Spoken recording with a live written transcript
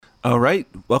All right.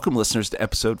 Welcome, listeners, to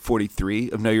episode 43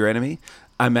 of Know Your Enemy.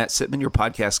 I'm Matt Sitman, your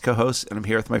podcast co-host, and I'm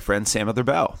here with my friend Sam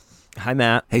Other-Bell. Hi,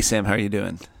 Matt. Hey, Sam. How are you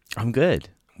doing? I'm good.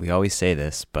 We always say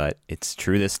this, but it's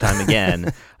true this time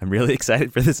again. I'm really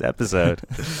excited for this episode.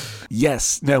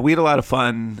 Yes. No, we had a lot of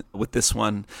fun with this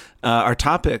one. Our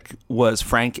topic was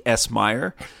Frank S.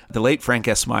 Meyer, the late Frank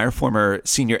S. Meyer, former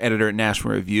senior editor at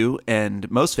National Review,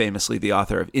 and most famously the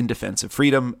author of In Defense of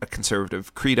Freedom, a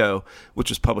Conservative Credo, which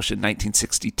was published in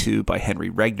 1962 by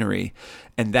Henry Regnery.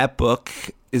 And that book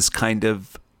is kind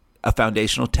of a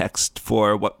foundational text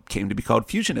for what came to be called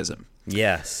fusionism.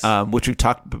 Yes. Which we've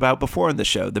talked about before in the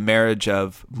show, the marriage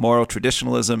of moral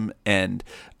traditionalism and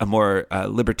a more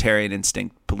libertarian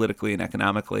instinct politically and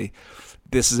economically.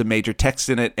 This is a major text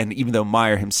in it, and even though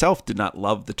Meyer himself did not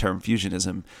love the term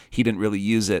fusionism, he didn't really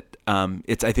use it.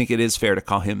 I think it is fair to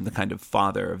call him the kind of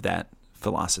father of that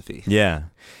philosophy. Yeah.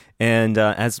 And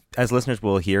as listeners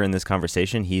will hear in this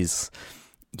conversation, he's,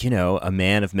 a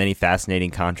man of many fascinating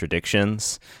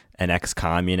contradictions, an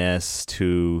ex-communist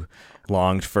who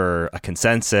longed for a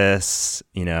consensus,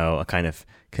 a kind of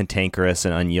cantankerous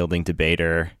and unyielding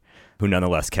debater who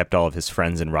nonetheless kept all of his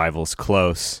friends and rivals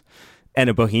close, and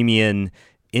a bohemian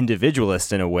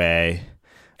individualist in a way,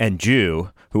 and Jew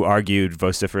who argued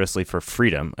vociferously for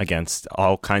freedom against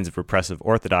all kinds of repressive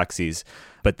orthodoxies,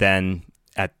 but then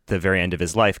at the very end of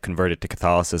his life converted to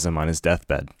Catholicism on his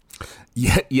deathbed.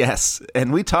 Yes,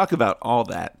 and we talk about all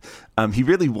that. He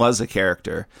really was a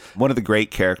character, one of the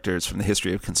great characters from the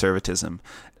history of conservatism,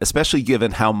 especially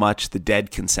given how much the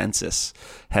dead consensus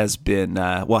has been,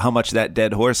 how much that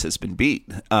dead horse has been beat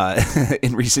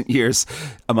in recent years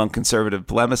among conservative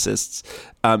polemicists.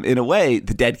 In a way,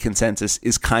 the dead consensus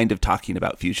is kind of talking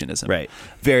about fusionism. Right.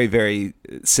 Very, very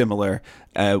similar.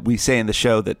 We say in the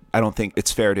show that I don't think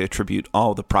it's fair to attribute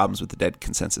all the problems with the dead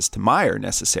consensus to Meyer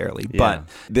necessarily, but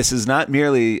this is not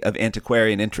merely of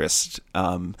antiquarian interest.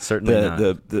 Certainly not.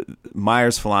 The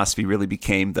Meyer's philosophy really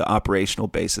became the operational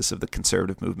basis of the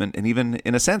conservative movement and even,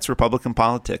 in a sense, Republican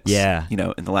politics, in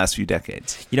the last few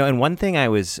decades. And one thing I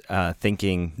was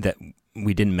thinking that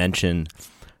we didn't mention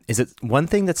is that one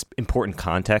thing that's important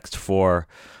context for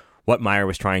what Meyer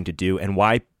was trying to do and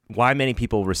why many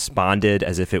people responded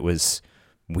as if it was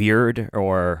weird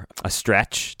or a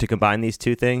stretch to combine these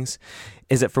two things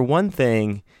is that, for one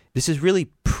thing, this is really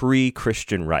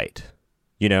pre-Christian right,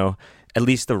 at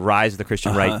least the rise of the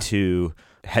Christian right to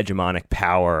hegemonic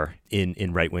power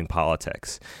in right-wing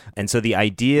politics. And so the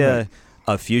idea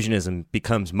of fusionism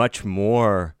becomes much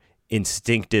more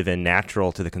instinctive and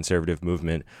natural to the conservative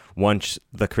movement once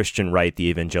the Christian right, the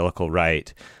evangelical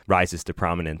right, rises to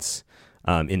prominence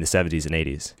in the 70s and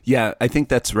 80s. Yeah, I think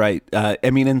that's right.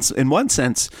 In one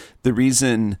sense, the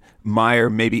reason Meyer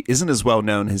maybe isn't as well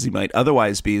known as he might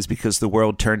otherwise be is because the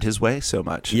world turned his way so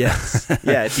much. Yes.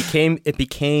 Yeah, it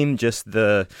became just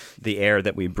the air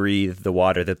that we breathe, the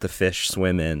water that the fish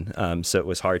swim in. So it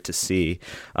was hard to see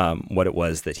what it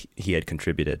was that he had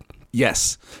contributed.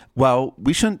 Yes. Well,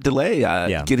 we shouldn't delay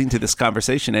getting to this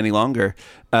conversation any longer.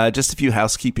 Just a few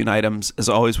housekeeping items. As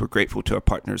always, we're grateful to our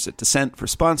partners at Dissent for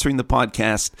sponsoring the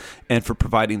podcast and for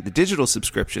providing the digital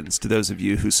subscriptions to those of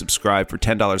you who subscribe for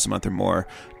 $10 a month or more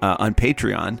on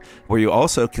Patreon, where you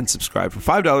also can subscribe for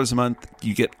 $5 a month.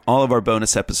 You get all of our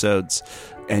bonus episodes,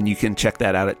 and you can check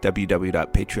that out at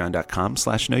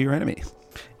www.patreon.com/knowyourenemy.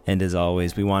 And as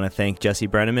always, we want to thank Jesse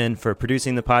Brenneman for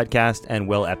producing the podcast and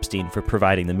Will Epstein for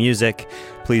providing the music.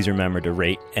 Please remember to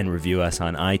rate and review us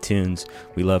on iTunes.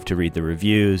 We love to read the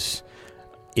reviews.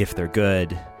 If they're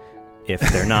good, if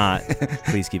they're not,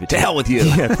 please keep it to hell with you.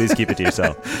 Yeah, please keep it to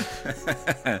yourself.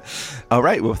 All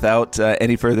right. Well, without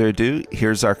any further ado,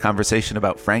 here's our conversation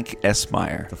about Frank S.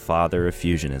 Meyer, the father of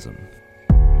fusionism.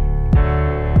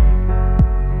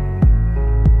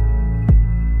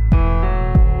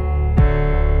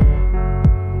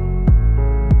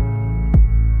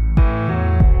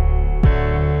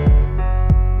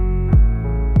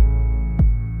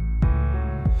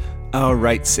 All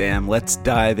right, Sam, let's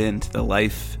dive into the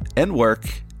life and work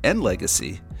and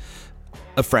legacy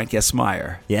of Frank S.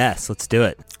 Meyer. Yes, let's do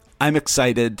it. I'm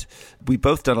excited. We've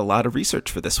both done a lot of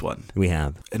research for this one. We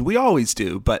have. And we always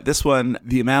do. But this one,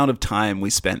 the amount of time we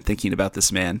spent thinking about this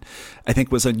man, I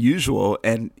think was unusual.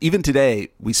 And even today,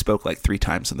 we spoke like 3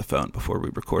 times on the phone before we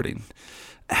were recording,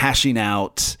 hashing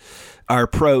out our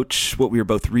approach, what we were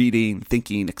both reading,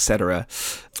 thinking, etc.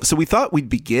 So we thought we'd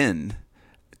begin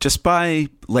just by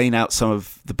laying out some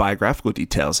of the biographical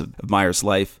details of Meyer's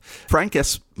life. Frank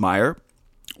S. Meyer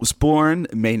was born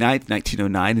May 9th,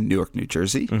 1909 in Newark, New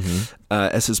Jersey.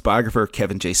 As his biographer,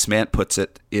 Kevin J. Smant, puts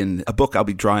it in a book I'll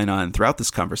be drawing on throughout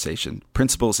this conversation,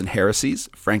 Principles and Heresies,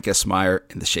 Frank S. Meyer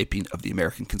in the Shaping of the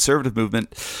American Conservative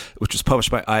Movement, which was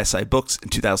published by ISI Books in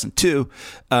 2002.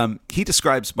 He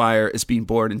describes Meyer as being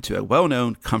born into a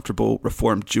well-known, comfortable,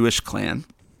 Reformed Jewish clan.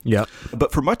 Yep.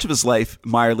 But for much of his life,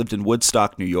 Meyer lived in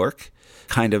Woodstock, New York.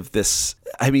 Kind of this,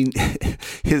 as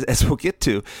we'll get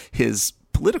to, his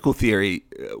political theory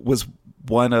was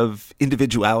one of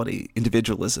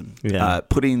individualism,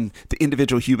 putting the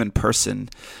individual human person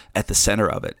at the center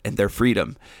of it and their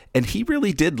freedom. And he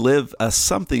really did live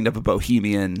something of a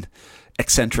bohemian,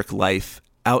 eccentric life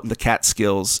out in the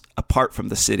Catskills, apart from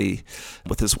the city,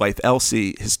 with his wife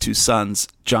Elsie, his two sons,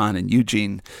 John and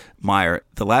Eugene Meyer,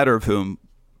 the latter of whom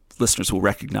listeners will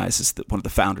recognize as one of the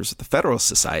founders of the Federalist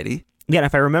Society. Yeah, and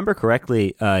if I remember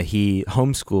correctly, he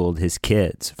homeschooled his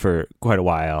kids for quite a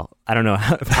while. I don't know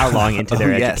how long into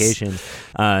their education,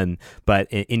 but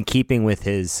in keeping with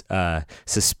his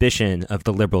suspicion of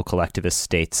the liberal collectivist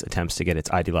state's attempts to get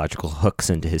its ideological hooks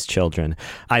into his children,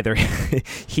 either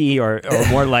he or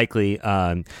more likely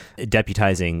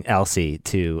deputizing Elsie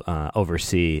to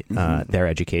oversee their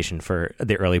education for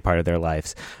the early part of their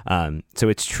lives. So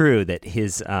it's true that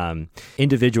his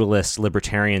individualist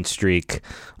libertarian streak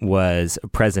was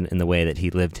present in the way that he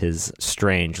lived his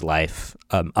strange life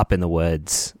up in the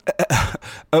woods.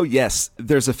 Oh, yes.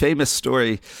 There's a famous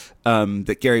story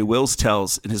that Gary Wills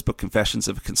tells in his book Confessions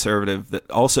of a Conservative that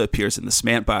also appears in the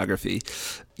Smant biography.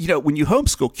 You know, when you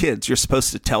homeschool kids, you're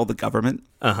supposed to tell the government.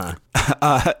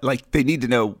 Like they need to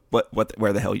know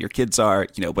where the hell your kids are,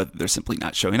 whether they're simply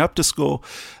not showing up to school.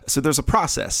 So there's a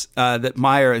process that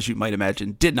Meyer, as you might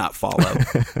imagine, did not follow.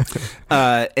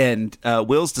 And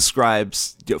Wills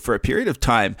describes, for a period of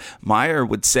time, Meyer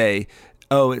would say,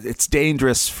 "Oh, it's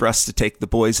dangerous for us to take the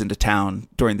boys into town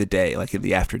during the day, like in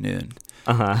the afternoon,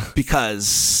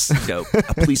 because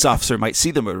a police officer might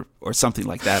see them or something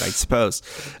like that, I suppose."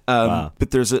 Wow.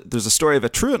 But there's a story of a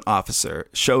truant officer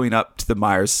showing up to the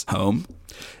Myers home,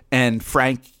 and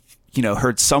Frank,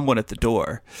 heard someone at the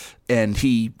door, and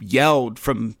he yelled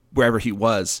from wherever he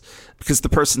was because the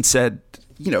person said,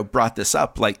 brought this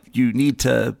up, like, you need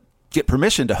to get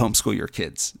permission to homeschool your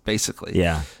kids, basically.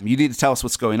 Yeah. You need to tell us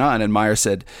what's going on. And Meyer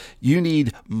said, "You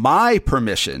need my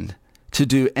permission to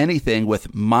do anything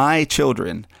with my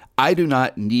children. I do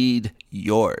not need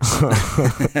yours."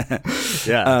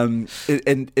 Yeah.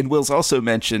 And Wills also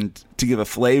mentioned, to give a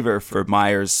flavor for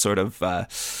Meyer's sort of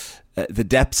the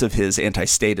depths of his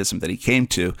anti-statism that he came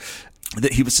to,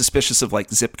 that he was suspicious of like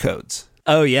zip codes.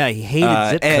 Oh, yeah. He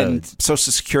hated zip and codes.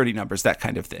 social security numbers, that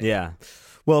kind of thing. Yeah.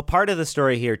 Well, part of the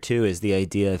story here, too, is the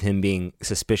idea of him being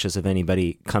suspicious of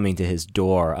anybody coming to his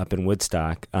door up in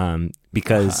Woodstock,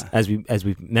 because, as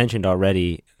we've mentioned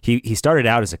already, he started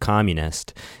out as a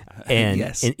communist. And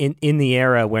yes. in the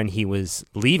era when he was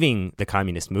leaving the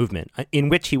communist movement, in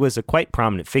which he was a quite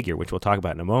prominent figure, which we'll talk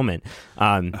about in a moment,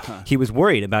 he was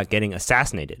worried about getting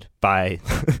assassinated by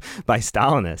by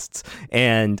Stalinists.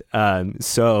 And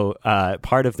so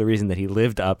part of the reason that he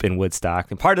lived up in Woodstock,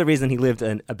 and part of the reason he lived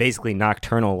a basically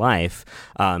nocturnal life,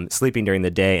 sleeping during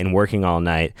the day and working all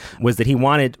night, was that he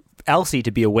wanted Elsie to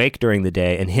be awake during the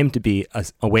day and him to be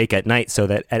awake at night, so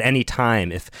that at any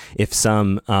time, if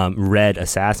some red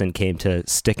assassin came to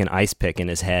stick an ice pick in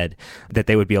his head, that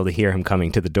they would be able to hear him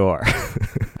coming to the door.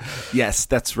 Yes,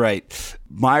 that's right.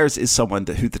 Myers is someone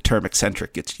who the term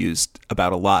eccentric gets used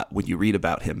about a lot when you read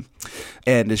about him.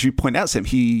 And as you point out, Sam,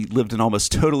 he lived an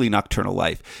almost totally nocturnal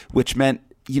life, which meant,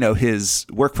 his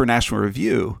work for National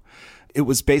Review, it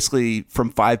was basically from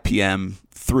 5 p.m.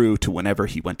 through to whenever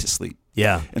he went to sleep.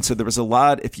 Yeah. And so there was a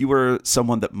lot, if you were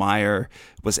someone that Meyer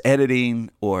was editing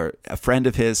or a friend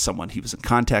of his, someone he was in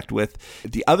contact with,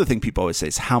 the other thing people always say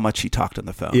is how much he talked on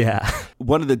the phone. Yeah.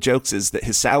 One of the jokes is that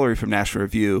his salary from National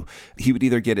Review, he would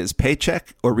either get his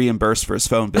paycheck or reimbursed for his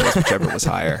phone bills, whichever was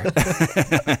higher.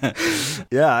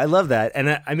 Yeah, I love that.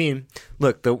 And I mean,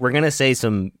 look, we're going to say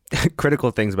some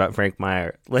critical things about Frank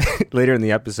Meyer later in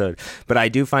the episode, but I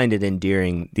do find it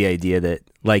endearing, the idea that,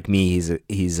 like me,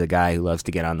 he's a guy who loves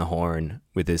to get on the horn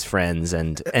with his friends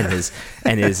and his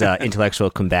intellectual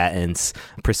combatants.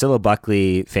 Priscilla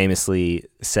Buckley famously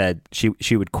said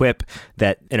she would quip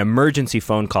that an emergency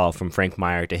phone call from Frank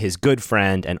Meyer to his good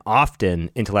friend and often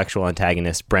intellectual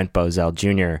antagonist Brent Bozell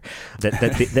Jr.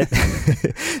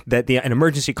 that an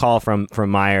emergency call from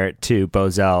Meyer to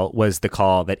Bozell was the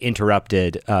call that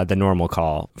interrupted the normal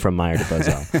call from Meyer to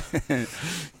Bozell.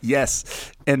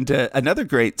 Yes. And another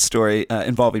great story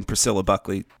involving Priscilla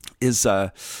Buckley is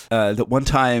that one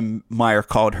time Meyer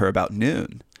called her about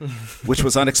noon which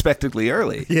was unexpectedly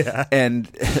early. Yeah. And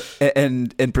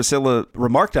Priscilla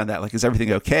remarked on that, like, is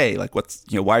everything okay? Like,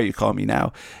 why are you calling me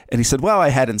now? And he said, well, I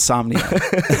had insomnia.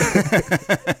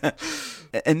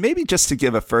 And maybe just to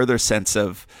give a further sense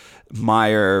of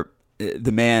Meyer,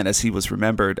 the man as he was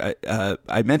remembered,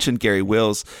 I mentioned Gary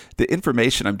Wills. The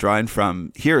information I'm drawing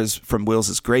from here is from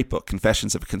Wills's great book,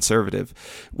 Confessions of a Conservative,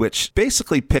 which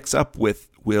basically picks up with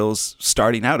Wills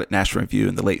starting out at National Review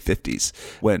in the late 50s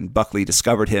when Buckley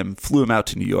discovered him, flew him out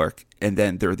to New York, and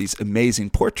then there are these amazing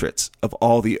portraits of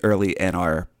all the early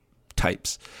NR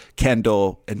types,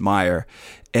 Kendall and Meyer.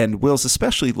 And Wills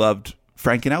especially loved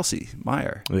Frank and Elsie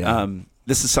Meyer. Yeah.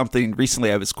 This is something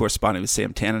recently I was corresponding with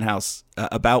Sam Tannenhouse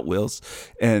about Wills,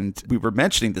 and we were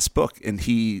mentioning this book, and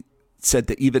he said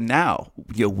that even now,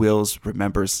 Wills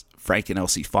remembers Frank and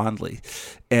Elsie fondly.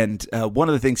 And one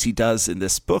of the things he does in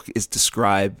this book is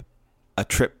describe a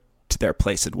trip to their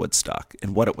place in Woodstock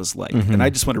and what it was like. Mm-hmm. And I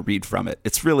just want to read from it.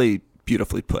 It's really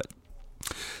beautifully put.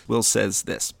 Wills says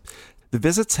this: "The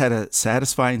visits had a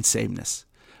satisfying sameness.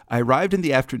 I arrived in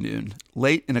the afternoon,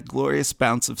 late in a glorious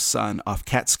bounce of sun off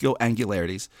Catskill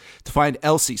angularities, to find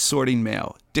Elsie sorting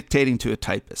mail, dictating to a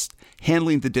typist,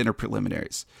 handling the dinner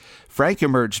preliminaries. Frank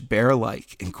emerged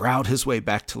bear-like and growled his way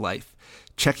back to life,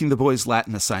 checking the boys'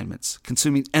 Latin assignments,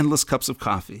 consuming endless cups of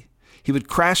coffee. He would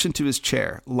crash into his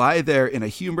chair, lie there in a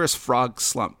humorous frog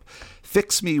slump,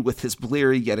 fix me with his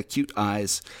bleary yet acute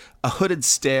eyes, a hooded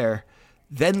stare,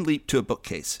 then leap to a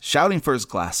bookcase, shouting for his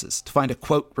glasses, to find a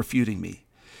quote refuting me.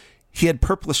 He had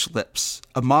purplish lips,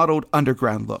 a mottled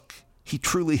underground look. He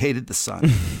truly hated the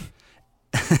sun.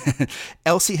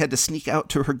 Elsie had to sneak out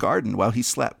to her garden while he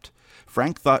slept.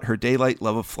 Frank thought her daylight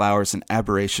love of flowers an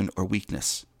aberration or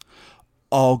weakness.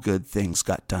 All good things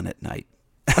got done at night."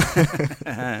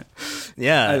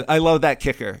 Yeah. I love that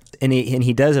kicker. And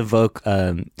he does evoke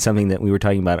something that we were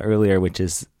talking about earlier, which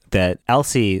is that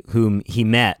Elsie, whom he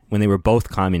met when they were both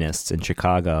communists in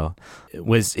Chicago,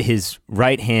 was his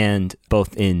right hand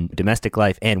both in domestic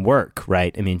life and work,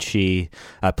 right? I mean, she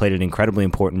played an incredibly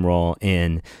important role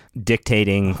in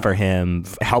dictating for him,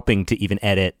 helping to even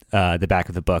edit the back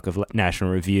of the book of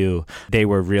National Review. They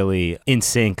were really in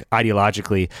sync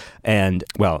ideologically, and,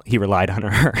 well, he relied on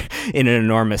her in an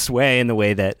enormous way, in the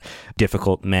way that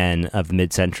difficult men of the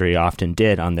mid-century often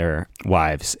did on their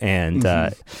wives. And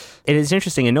it is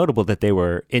interesting and notable that they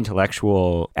were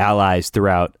intellectual allies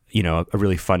throughout, a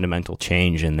really fundamental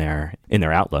change in their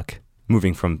outlook,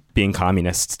 moving from being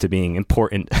communists to being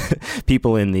important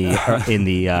people in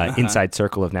the inside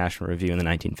circle of National Review in the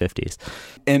 1950s.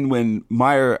 And when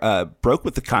Meyer broke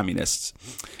with the communists,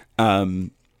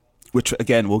 which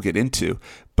again we'll get into,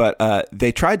 but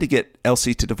they tried to get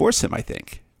Elsie to divorce him, I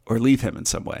think, or leave him in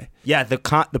some way. Yeah, the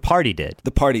party did.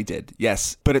 The party did,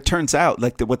 yes. But it turns out,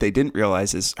 what they didn't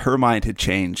realize is her mind had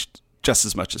changed just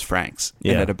as much as Frank's,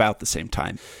 and at about the same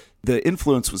time. The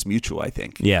influence was mutual, I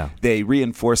think. Yeah. They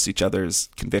reinforced each other's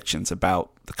convictions about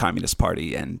the Communist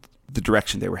Party and the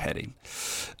direction they were heading.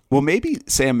 Well, maybe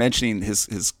Sam mentioning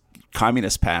his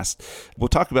communist past, we'll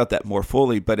talk about that more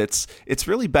fully, but it's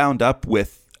really bound up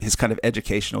with his kind of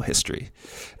educational history.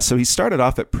 So he started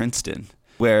off at Princeton,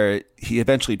 where he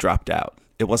eventually dropped out.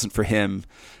 It wasn't for him.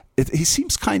 He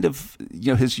seems kind of,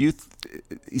 his youth,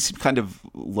 he seemed kind of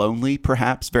lonely,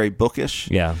 perhaps, very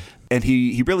bookish. Yeah. And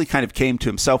he really kind of came to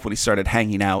himself when he started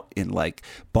hanging out in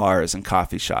bars and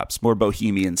coffee shops, more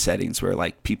bohemian settings where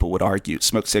people would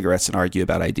smoke cigarettes and argue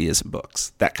about ideas and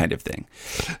books, that kind of thing.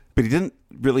 But he didn't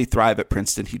really thrive at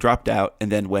Princeton. He dropped out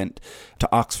and then went to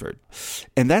Oxford.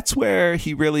 And that's where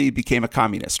he really became a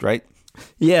communist, right?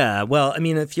 Yeah, well, I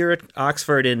mean, if you're at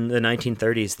Oxford in the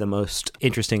 1930s, the most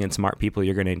interesting and smart people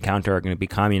you're going to encounter are going to be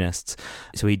communists.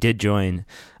 So he did join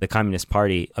the Communist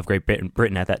Party of Great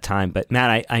Britain at that time. But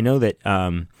Matt, I know that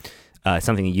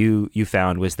something you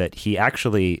found was that he had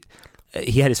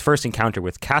his first encounter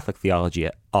with Catholic theology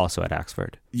also at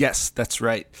Oxford. Yes, that's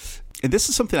right. And this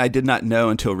is something I did not know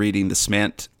until reading the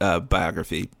Smant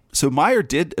biography. So Meyer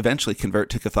did eventually convert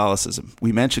to Catholicism.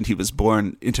 We mentioned he was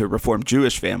born into a Reformed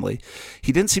Jewish family.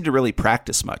 He didn't seem to really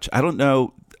practice much. I don't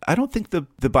know. I don't think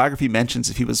the biography mentions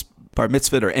if he was bar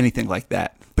mitzvahed or anything like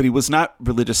that. But he was not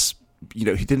religious. He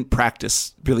didn't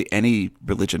practice really any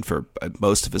religion for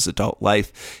most of his adult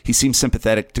life. He seemed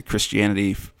sympathetic to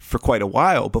Christianity for quite a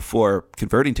while before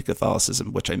converting to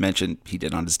Catholicism, which I mentioned he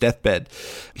did on his deathbed.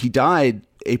 He died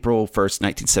April 1st,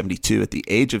 1972, at the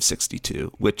age of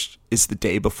 62, which is the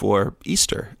day before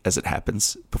Easter, as it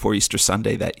happens, before Easter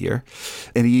Sunday that year.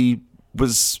 And he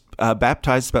was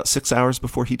baptized about 6 hours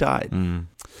before he died.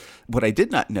 What I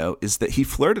did not know is that he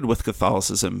flirted with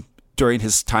Catholicism during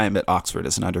his time at Oxford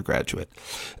as an undergraduate.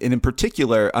 And in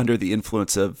particular, under the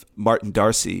influence of Martin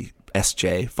Darcy,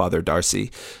 S.J., Father Darcy,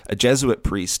 a Jesuit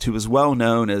priest who was well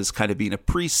known as kind of being a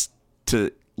priest to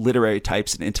literary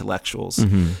types and intellectuals,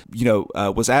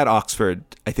 was at Oxford,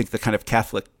 I think the kind of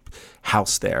Catholic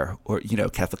house there, or,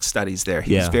 Catholic studies there.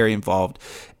 He was very involved.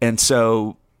 And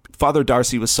so Father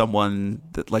Darcy was someone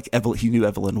that he knew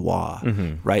Evelyn Waugh,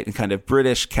 right? And kind of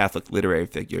British Catholic literary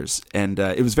figures. And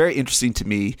it was very interesting to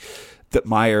me that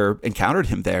Meyer encountered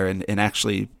him there and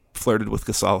actually flirted with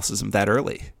Catholicism that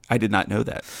early. I did not know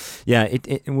that. Yeah,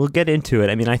 we'll get into it.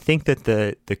 I mean, I think that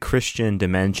the Christian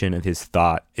dimension of his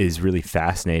thought is really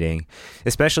fascinating,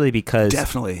 especially because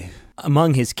definitely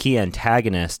among his key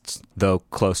antagonists, though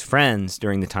close friends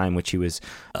during the time which he was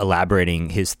elaborating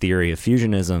his theory of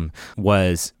fusionism,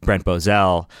 was Brent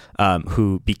Bozell,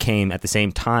 who became at the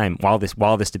same time, while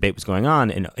this debate was going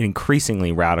on, an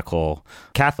increasingly radical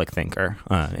Catholic thinker,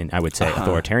 and I would say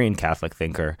authoritarian Catholic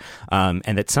thinker,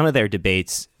 and that some of their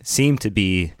debates seem to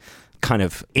be kind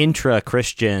of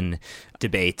intra-Christian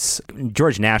debates.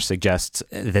 George Nash suggests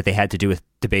that they had to do with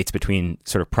debates between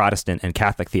sort of Protestant and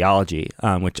Catholic theology,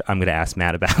 which I'm going to ask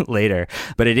Matt about later.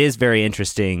 But it is very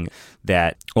interesting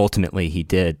that ultimately he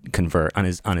did convert on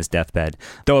his deathbed.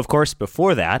 Though, of course,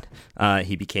 before that,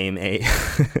 he became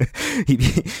he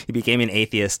became an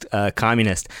atheist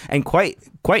communist, and quite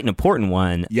an important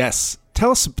one. Yes,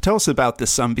 tell us about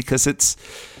this some, because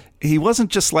he wasn't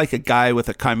just like a guy with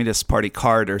a Communist Party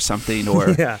card or something,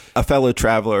 or a fellow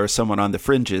traveler or someone on the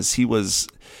fringes. He was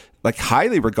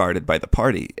highly regarded by the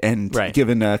party and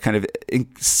given a kind of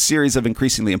series of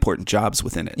increasingly important jobs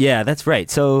within it. Yeah, that's right.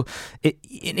 So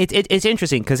it's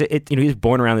interesting because he was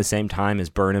born around the same time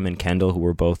as Burnham and Kendall, who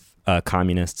were both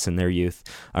communists in their youth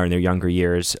or in their younger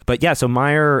years. But yeah, so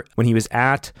Meyer, when he was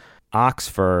at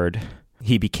Oxford,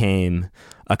 he became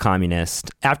a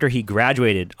communist. After he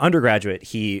graduated, undergraduate,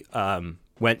 he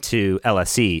went to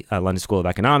LSE, London School of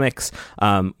Economics,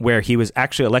 where he was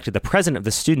actually elected the president of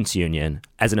the Students' Union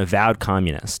as an avowed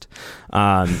communist.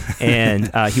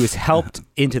 And he was helped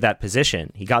into that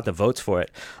position. He got the votes for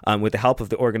it with the help of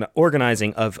the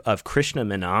organizing of Krishna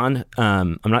Menon.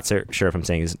 I'm not sure if I'm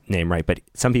saying his name right, but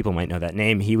some people might know that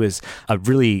name. He was a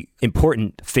really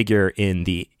important figure in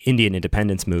the Indian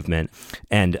independence movement,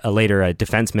 and later a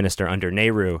defense minister under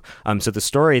Nehru. So the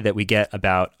story that we get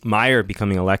about Meyer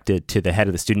becoming elected to the head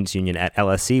of the Students' Union at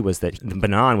LSE was that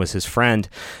Menon was his friend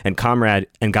and comrade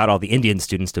and got all the Indian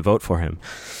students to vote for him.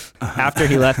 After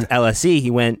he left LSE, he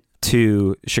went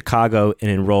to Chicago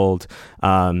and enrolled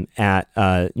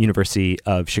at University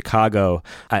of Chicago.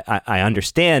 I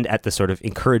understand at the sort of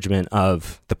encouragement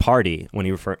of the party when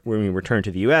he returned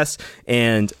to the U.S.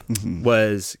 and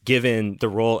was given the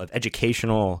role of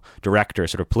educational director,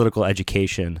 sort of political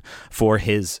education for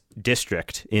his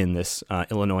district in this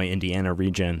Illinois-Indiana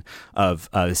region of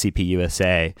the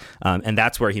CPUSA, and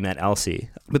that's where he met Elsie.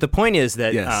 But the point is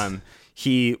that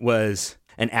he was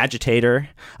an agitator,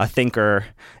 a thinker,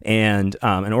 and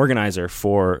an organizer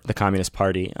for the Communist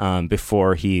Party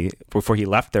before he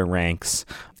left their ranks.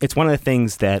 It's one of the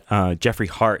things that Jeffrey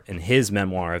Hart, in his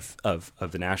memoir of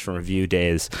the National Review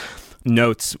days,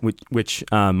 notes, which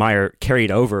Meyer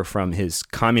carried over from his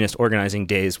communist organizing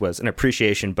days, was an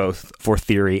appreciation both for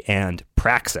theory and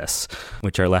praxis,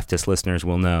 which our leftist listeners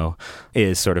will know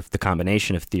is sort of the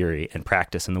combination of theory and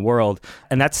practice in the world.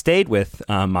 And that stayed with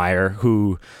Meyer,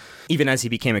 who, even as he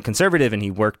became a conservative and he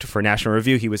worked for National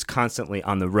Review, he was constantly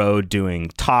on the road doing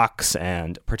talks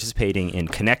and participating in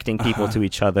connecting people to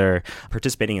each other,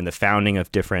 participating in the founding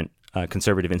of different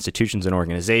conservative institutions and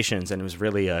organizations. And it was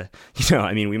really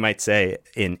we might say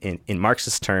in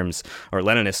Marxist terms or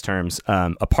Leninist terms,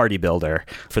 a party builder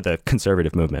for the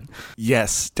conservative movement.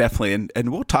 Yes, definitely.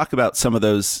 And we'll talk about some of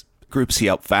those groups he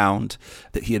helped found,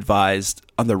 that he advised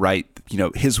on the right,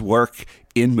 his work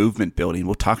in movement building.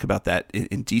 We'll talk about that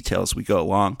in detail as we go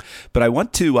along. But I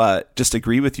want to just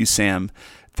agree with you, Sam,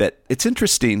 that it's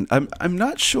interesting. I'm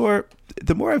not sure,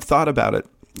 the more I've thought about it,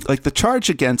 the charge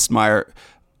against Meyer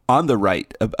on the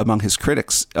right, among his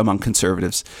critics, among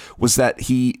conservatives, was that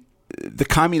the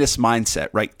communist mindset,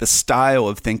 right, the style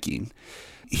of thinking,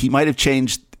 he might have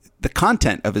changed the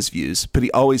content of his views, but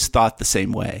he always thought the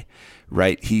same way.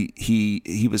 Right.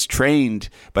 He was trained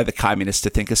by the communists to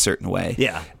think a certain way.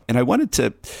 Yeah. And I wanted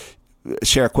to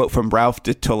share a quote from Ralph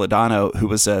de Toledano, who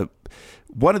was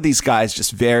one of these guys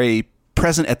just very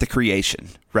present at the creation,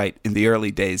 right, in the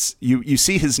early days. You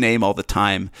see his name all the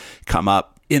time come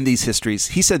up in these histories.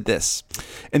 He said this,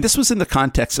 and this was in the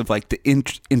context of the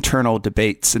internal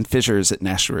debates and fissures at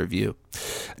National Review.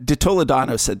 De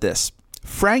Toledano said this: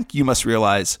 Frank, you must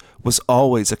realize, was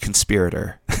always a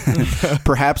conspirator,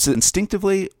 perhaps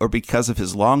instinctively or because of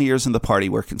his long years in the party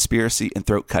where conspiracy and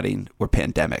throat cutting were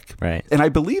pandemic. Right. And I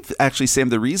believe, actually, Sam,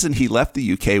 the reason he left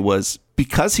the UK was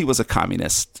because he was a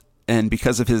communist and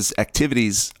because of his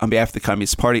activities on behalf of the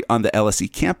Communist Party on the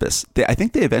LSE campus. I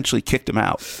think they eventually kicked him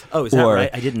out. Oh, is that right?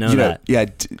 I didn't know that. Yeah,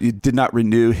 did not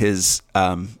renew his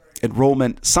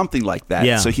enrollment, something like that.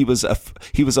 Yeah. So he was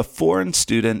a foreign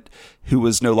student who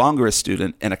was no longer a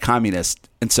student and a communist,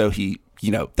 and so he,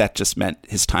 that just meant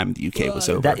his time in the UK was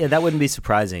over. That wouldn't be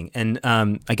surprising. And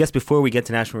I guess before we get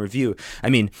to National Review, I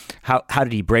mean, how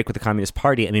did he break with the Communist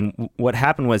Party? I mean, what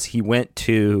happened was he went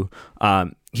to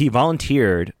he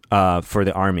volunteered for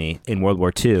the army in World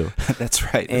War II.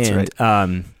 That's right. And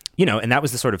that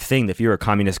was the sort of thing that if you were a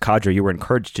communist cadre, you were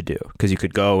encouraged to do because you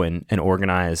could go and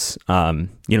organize,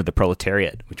 the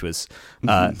proletariat, which was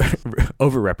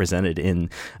overrepresented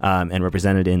and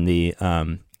represented in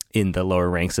the lower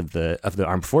ranks of the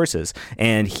armed forces.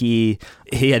 And he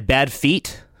had bad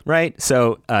feet. Right,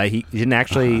 so he didn't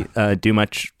actually do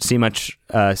much service.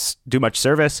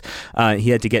 He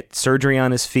had to get surgery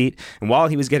on his feet, and while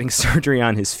he was getting surgery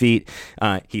on his feet,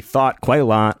 he thought quite a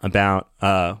lot about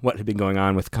what had been going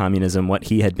on with communism, what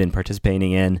he had been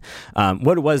participating in,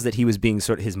 what it was that he was being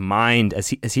sort of his mind as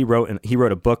he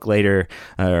wrote a book later,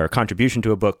 or a contribution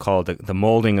to a book called "The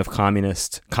Molding of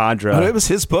Communist Cadre." Oh, it was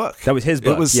his book. That was his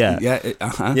book. It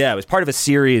was part of a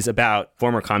series about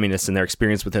former communists and their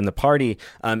experience within the party.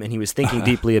 And he was thinking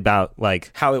deeply about like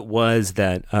how it was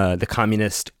that the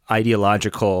communist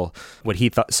ideological, what he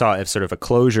saw as sort of a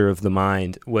closure of the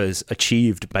mind, was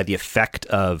achieved by the effect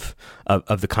of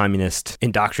the communist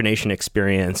indoctrination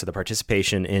experience, or the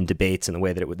participation in debates and the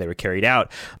way that they were carried out,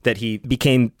 that he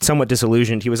became somewhat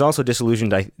disillusioned. He was also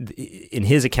disillusioned, in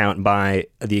his account, by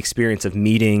the experience of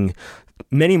meeting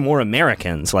many more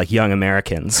Americans, like young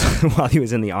Americans, while he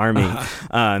was in the army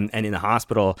and in the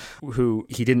hospital, who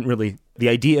he didn't really, the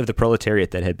idea of the proletariat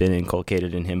that had been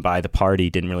inculcated in him by the party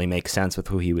didn't really make sense with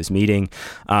who he was meeting.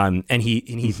 And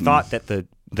he thought that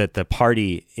the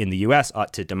party in the U.S.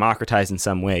 ought to democratize in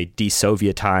some way,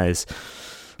 de-Sovietize,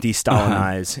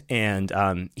 de-Stalinize.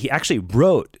 And he actually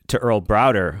wrote to Earl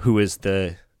Browder, who was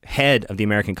the head of the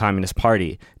American Communist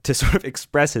Party, to sort of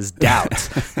express his doubts,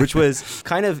 which was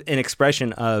kind of an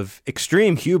expression of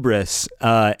extreme hubris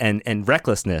and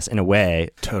recklessness in a way,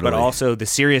 but also the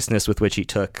seriousness with which he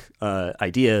took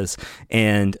ideas.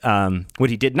 And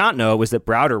what he did not know was that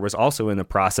Browder was also in the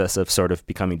process of sort of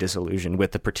becoming disillusioned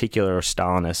with the particular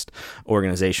Stalinist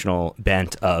organizational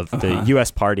bent of the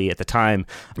U.S. party at the time.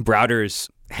 Browder's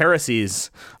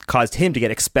heresies caused him to get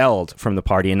expelled from the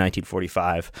party in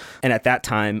 1945. And at that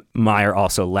time, Meyer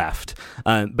also left.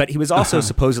 But he was also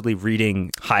supposedly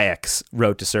reading Hayek's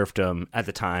Road to Serfdom at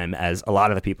the time, as a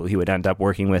lot of the people he would end up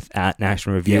working with at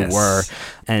National Review were.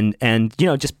 And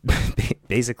just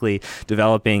basically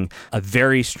developing a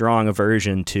very strong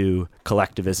aversion to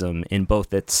collectivism in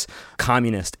both its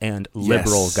communist and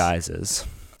liberal guises.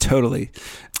 Totally.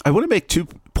 I want to make 2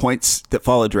 points that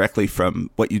follow directly from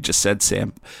what you just said,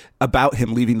 Sam, about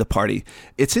him leaving the party.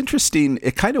 It's interesting.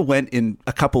 It kind of went in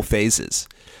a couple phases.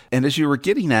 And as you were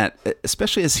getting at,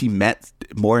 especially as he met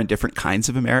more and different kinds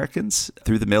of Americans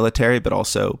through the military, but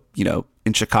also,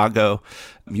 in Chicago,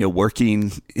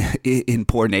 working in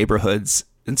poor neighborhoods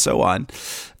and so on,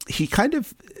 he kind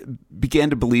of began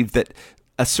to believe that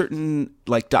a certain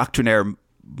doctrinaire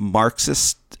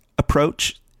Marxist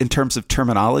approach in terms of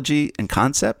terminology and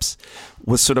concepts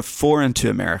was sort of foreign to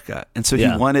America. And so he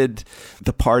wanted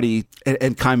the party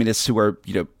and communists who were,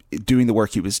 doing the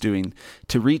work he was doing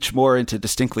to reach more into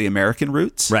distinctly American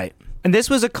roots. Right. And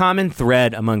this was a common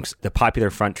thread amongst the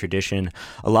Popular Front tradition.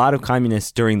 A lot of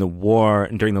communists during the war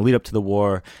and during the lead up to the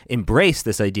war embraced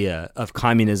this idea of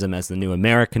communism as the new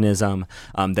Americanism,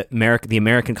 that the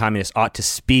American communists ought to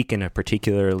speak in a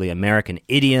particularly American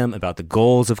idiom about the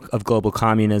goals of global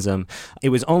communism. It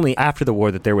was only after the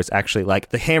war that there was actually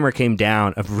the hammer came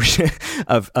down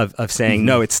of saying,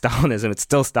 no, it's Stalinism, it's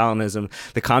still Stalinism.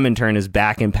 The Comintern is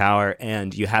back in power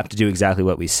and you have to do exactly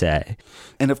what we say.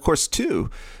 And of course, too,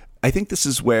 I think this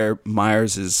is where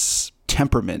Myers's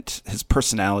temperament, his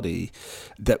personality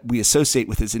that we associate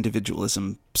with his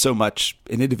individualism so much,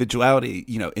 and individuality,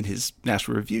 in his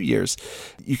National Review years,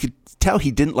 you could tell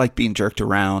he didn't like being jerked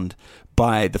around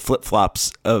by the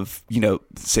flip-flops of,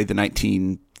 say the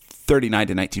 1939 to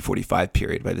 1945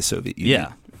 period by the Soviet Union.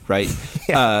 Yeah. Right?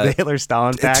 The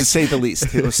Hitler-Stalin Pact. To say the least.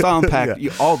 Hitler-Stalin Pact,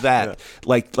 all that. Yeah.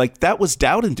 Like that was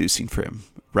doubt-inducing for him,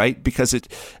 right? Because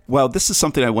this is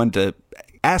something I wanted to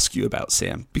ask you about,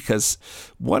 Sam, because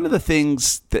one of the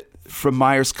things that from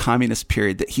Meyer's communist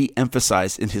period that he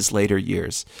emphasized in his later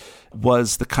years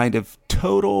was the kind of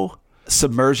total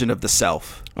submersion of the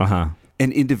self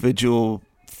and individual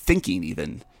thinking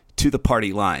even to the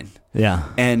party line. Yeah.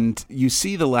 And you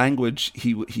see the language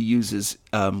he uses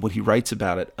when he writes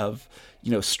about it of,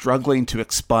 struggling to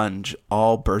expunge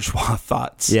all bourgeois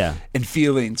thoughts and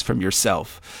feelings from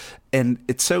yourself. And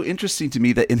it's so interesting to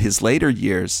me that in his later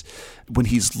years, when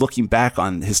he's looking back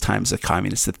on his time as a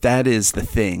communist, that is the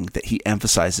thing that he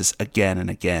emphasizes again and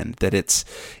again, that it's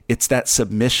that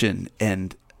submission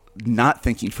and not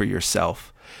thinking for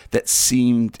yourself that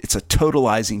it's a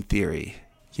totalizing theory,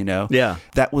 Yeah.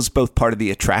 That was both part of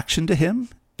the attraction to him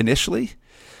initially,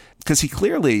 because he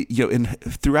clearly,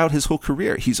 throughout his whole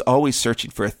career, he's always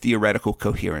searching for a theoretical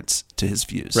coherence to his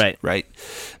views. Right.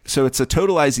 So it's a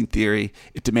totalizing theory.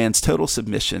 It demands total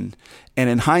submission. And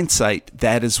in hindsight,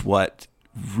 that is what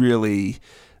really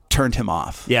turned him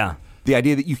off. Yeah. The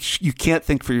idea that you can't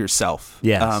think for yourself.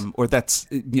 Yes. Or that's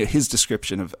his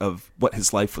description of what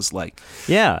his life was like.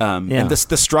 Yeah. And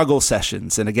the struggle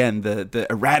sessions. And again, the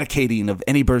eradicating of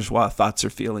any bourgeois thoughts or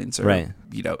feelings or,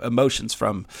 emotions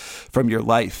from your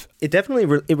life. It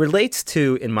definitely it relates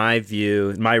to, in my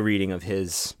view, my reading of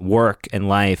his work and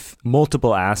life,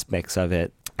 multiple aspects of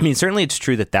it. I mean, certainly it's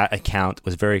true that account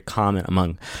was very common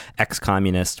among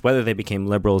ex-communists, whether they became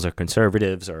liberals or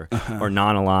conservatives or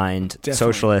non-aligned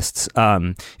socialists.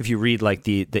 If you read like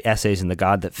the essays in The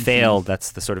God That Failed,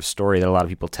 that's the sort of story that a lot of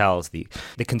people tell, is the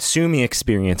consuming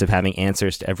experience of having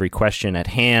answers to every question at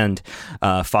hand,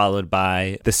 followed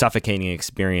by the suffocating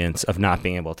experience of not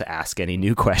being able to ask any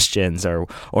new questions or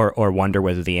wonder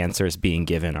whether the answers being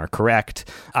given are correct.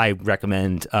 I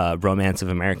recommend Romance of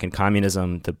American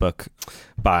Communism, the book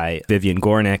by Vivian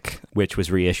Gornick, which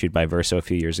was reissued by Verso a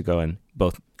few years ago, and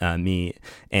both me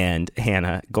and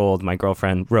Hannah Gold, my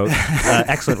girlfriend, wrote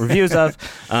excellent reviews of.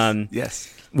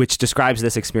 Yes. Which describes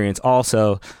this experience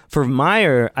also. For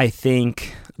Meyer, I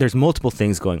think there's multiple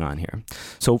things going on here.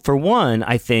 So for one,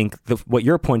 I think what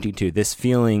you're pointing to, this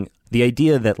feeling, the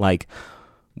idea that like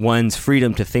one's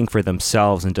freedom to think for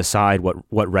themselves and decide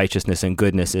what righteousness and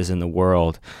goodness is in the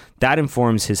world, that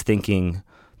informs his thinking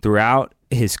throughout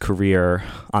his career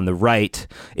on the right.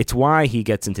 It's why he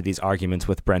gets into these arguments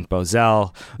with Brent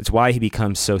Bozell. It's why he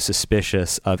becomes so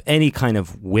suspicious of any kind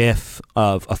of whiff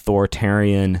of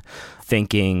authoritarian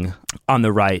thinking on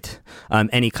the right,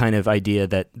 any kind of idea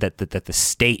that the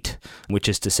state, which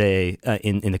is to say,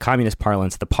 in the communist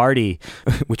parlance, the party,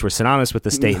 which were synonymous with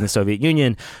the state in the Soviet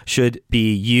Union, should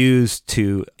be used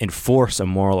to enforce a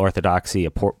moral orthodoxy,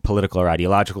 a political or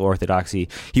ideological orthodoxy.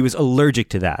 He was allergic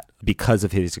to that because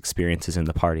of his experiences in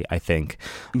the party, I think.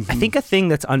 I think a thing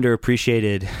that's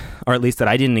underappreciated, or at least that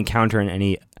I didn't encounter in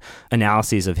any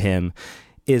analyses of him,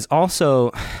 is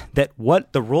also that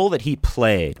what the role that he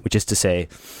played, which is to say,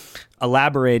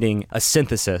 elaborating a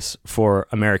synthesis for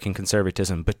American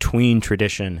conservatism between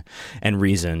tradition and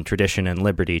reason, tradition and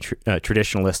liberty,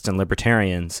 traditionalists and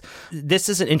libertarians. This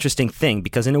is an interesting thing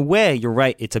because in a way, you're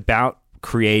right, it's about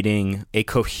creating a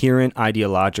coherent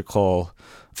ideological,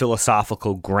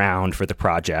 philosophical ground for the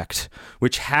project,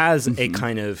 which has a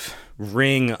kind of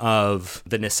ring of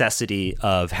the necessity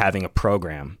of having a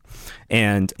program.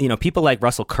 And, people like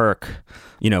Russell Kirk,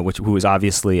 who was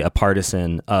obviously a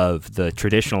partisan of the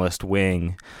traditionalist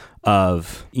wing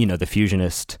of, the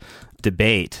fusionist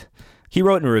debate, he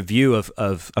wrote in a review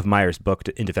of Meyer's book,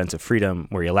 In Defense of Freedom,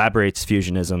 where he elaborates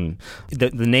fusionism.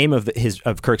 The name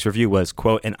of Kirk's review was,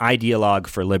 quote, An Ideologue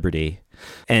for Liberty.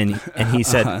 And he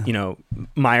said,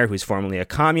 Meyer, who's formerly a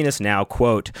communist, now,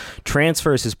 quote,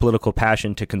 transfers his political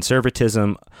passion to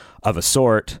conservatism of a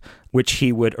sort which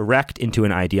he would erect into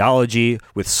an ideology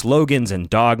with slogans and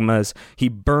dogmas. He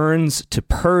burns to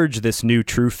purge this new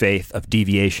true faith of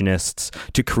deviationists,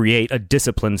 to create a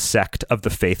disciplined sect of the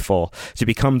faithful, to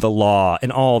become the law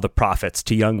and all the prophets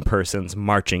to young persons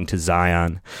marching to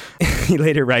Zion. He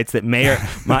later writes that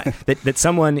that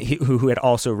someone who had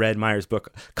also read Meyer's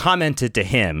book commented to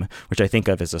him, which I think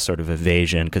of as a sort of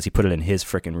evasion because he put it in his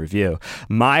frickin' review.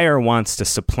 Meyer wants to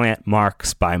supplant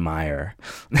Marx by Meyer.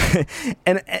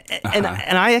 And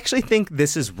I actually think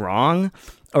this is wrong,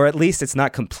 or at least it's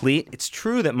not complete. It's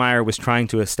true that Meyer was trying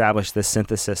to establish this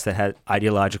synthesis that had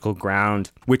ideological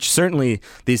ground, which certainly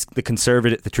the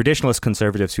traditionalist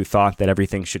conservatives who thought that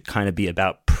everything should kind of be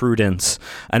about prudence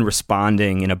and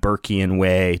responding in a Burkean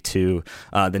way to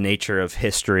the nature of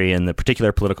history and the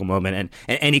particular political moment,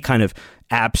 and any kind of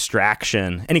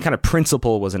abstraction, any kind of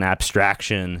principle was an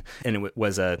abstraction, and it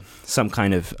was some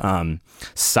kind of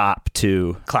sop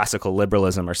to classical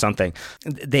liberalism or something.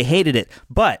 They hated it,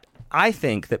 but I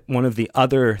think that one of the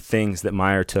other things that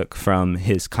Meyer took from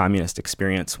his communist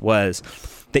experience was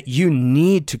that you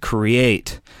need to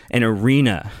create an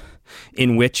arena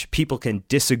in which people can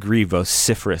disagree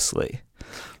vociferously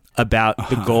about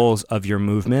the goals of your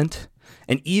movement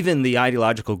and even the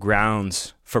ideological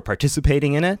grounds for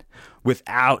participating in it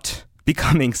without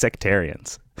becoming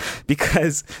sectarians.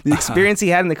 Because the experience he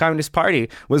had in the Communist Party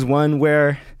was one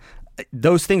where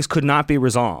those things could not be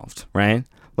resolved, right?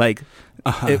 Like,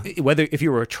 if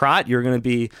you were a trot, you're going to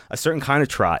be a certain kind of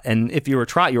trot. And if you were a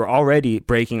trot, you're already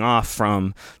breaking off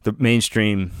from the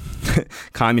mainstream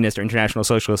communist or international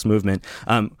socialist movement.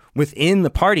 Within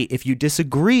the party, if you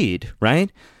disagreed,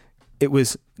 right, it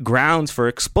was grounds for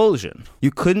expulsion. You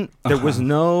couldn't, there was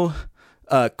no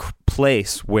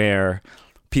place where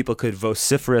people could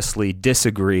vociferously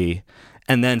disagree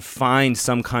and then find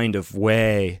some kind of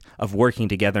way of working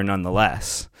together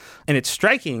nonetheless. And it's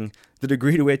striking the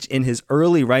degree to which in his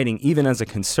early writing, even as a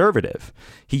conservative,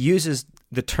 he uses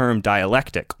the term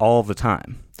dialectic all the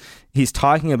time. He's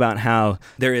talking about how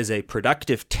there is a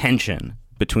productive tension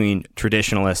between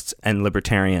traditionalists and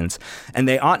libertarians, and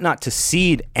they ought not to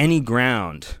cede any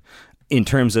ground in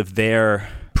terms of their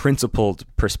principled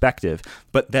perspective,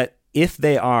 but that if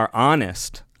they are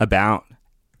honest about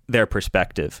their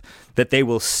perspective, that they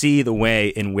will see the way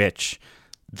in which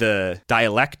the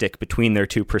dialectic between their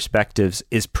two perspectives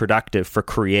is productive for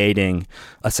creating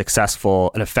a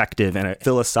successful, an effective, and a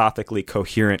philosophically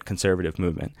coherent conservative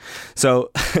movement. So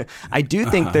I do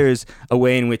think there's a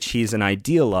way in which he's an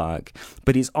ideologue,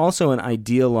 but he's also an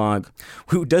ideologue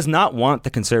who does not want the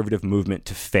conservative movement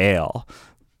to fail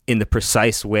in the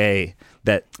precise way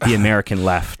that the American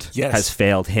left has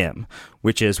failed him,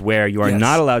 which is where you are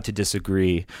not allowed to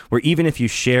disagree, where even if you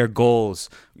share goals,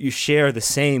 you share the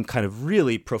same kind of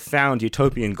really profound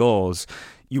utopian goals,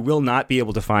 you will not be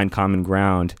able to find common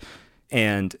ground.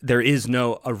 And there is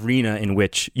no arena in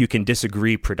which you can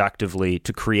disagree productively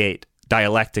to create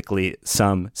dialectically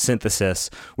some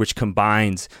synthesis which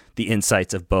combines the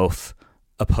insights of both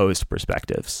opposed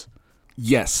perspectives.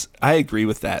 Yes, I agree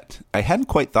with that. I hadn't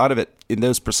quite thought of it in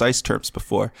those precise terms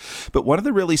before. But one of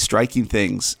the really striking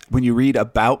things when you read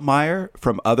about Meyer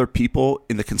from other people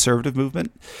in the conservative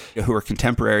movement who are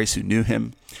contemporaries who knew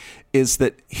him is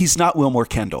that he's not Wilmore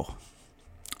Kendall,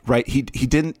 right? He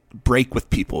didn't break with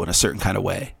people in a certain kind of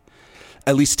way,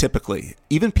 at least typically.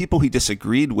 Even people he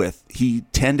disagreed with, he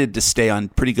tended to stay on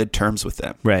pretty good terms with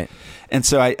them. Right. And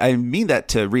so I mean that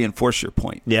to reinforce your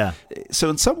point. Yeah. So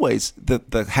in some ways,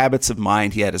 the habits of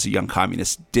mind he had as a young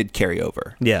communist did carry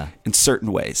over. Yeah. In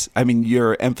certain ways. I mean,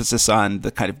 your emphasis on the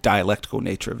kind of dialectical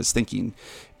nature of his thinking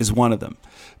is one of them.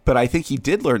 But I think he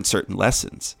did learn certain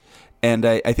lessons. And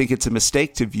I think it's a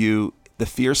mistake to view the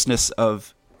fierceness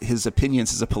of his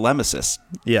opinions as a polemicist.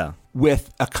 Yeah.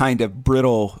 With a kind of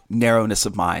brittle narrowness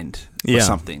of mind or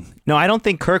something. No, I don't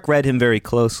think Kirk read him very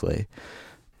closely.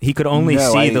 He could only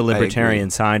see the libertarian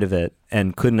side of it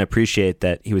and couldn't appreciate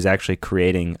that he was actually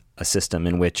creating a system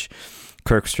in which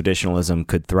Kirk's traditionalism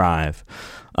could thrive,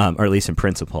 or at least in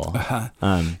principle.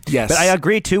 Yes. But I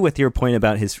agree, too, with your point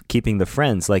about his keeping the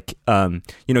friends. Like,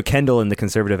 Kendall in the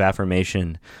Conservative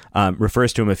Affirmation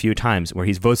refers to him a few times where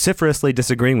he's vociferously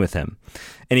disagreeing with him.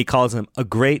 And he calls him a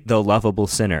great, though lovable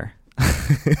sinner.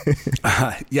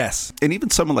 Yes. And even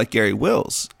someone like Gary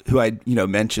Wills, who I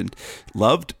mentioned,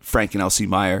 loved Frank and Elsie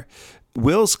Meyer.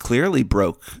 Wills clearly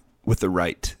broke with the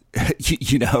right.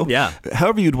 Yeah.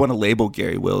 However you'd want to label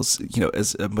Gary Wills,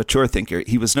 as a mature thinker,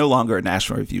 he was no longer a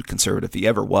National Review conservative. If he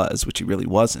ever was, which he really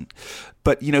wasn't.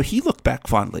 But, he looked back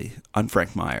fondly on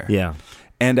Frank Meyer. Yeah.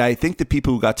 And I think the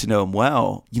people who got to know him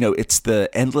well, it's the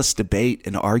endless debate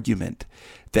and argument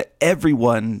that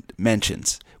everyone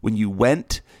mentions. When you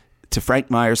went to Frank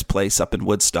Meyer's place up in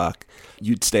Woodstock,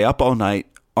 you'd stay up all night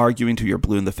arguing till you're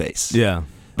blue in the face. Yeah.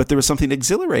 But there was something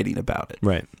exhilarating about it.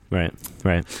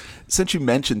 Right. Since you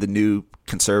mentioned the new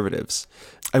conservatives,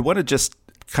 I want to just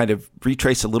kind of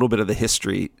retrace a little bit of the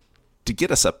history to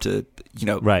get us up to,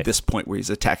 this point where he's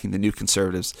attacking the new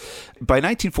conservatives. By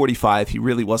 1945, he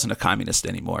really wasn't a communist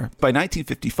anymore. By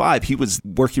 1955, he was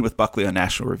working with Buckley on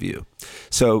National Review.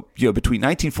 So, between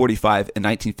 1945 and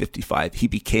 1955, he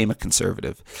became a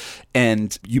conservative.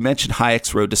 And you mentioned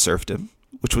Hayek's Road to Serfdom,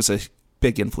 which was a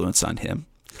big influence on him.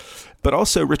 But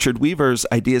also Richard Weaver's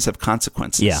Ideas of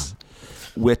Consequences,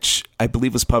 which I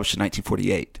believe was published in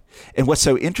 1948. And what's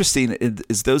so interesting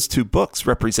is those two books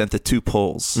represent the two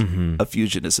poles of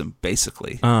Fusionism,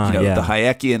 basically. The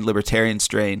Hayekian libertarian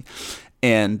strain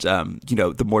and,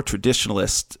 the more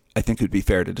traditionalist, I think it would be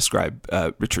fair to describe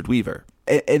Richard Weaver.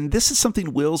 And this is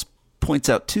something Wills points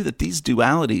out, too, that these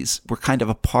dualities were kind of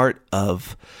a part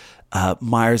of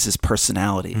Myers's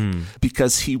personality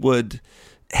because he would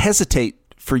hesitate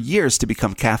for years to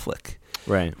become Catholic.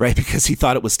 Right. Because he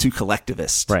thought it was too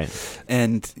collectivist. Right.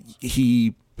 And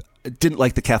he didn't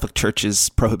like the Catholic Church's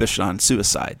prohibition on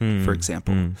suicide, for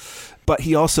example. But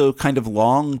he also kind of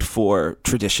longed for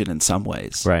tradition in some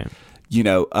ways. Right.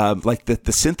 Like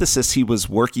the synthesis he was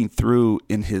working through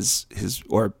in his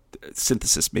or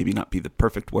synthesis maybe not be the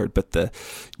perfect word, but the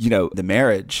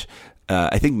marriage.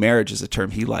 I think marriage is a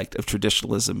term he liked of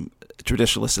traditionalists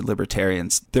and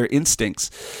libertarians. Their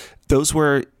instincts, those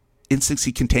were instincts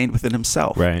he contained within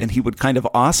himself. Right. And he would kind of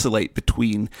oscillate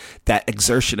between that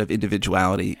exertion of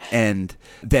individuality and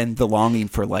then the longing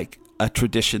for like a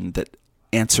tradition that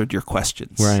answered your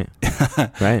questions. Right.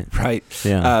 Right.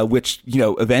 Yeah. Which,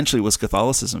 eventually was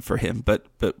Catholicism for him, but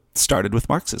started with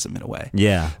Marxism in a way.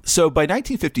 Yeah. So by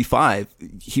 1955,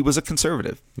 he was a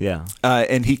conservative. Yeah.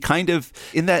 And he kind of,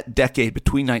 in that decade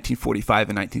between 1945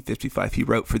 and 1955, he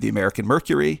wrote for the American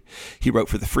Mercury. He wrote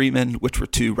for the Freeman, which were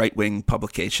two right-wing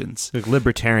publications. Like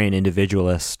libertarian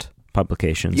individualist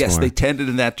publications. Yes, more. they tended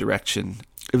in that direction.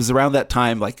 It was around that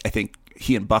time, like, I think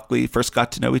he and Buckley first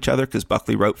got to know each other because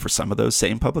Buckley wrote for some of those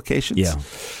same publications. Yeah.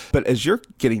 But as you're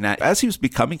getting at, as he was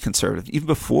becoming conservative, even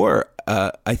before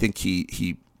I think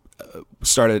he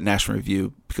started at National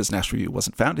Review, because National Review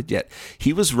wasn't founded yet,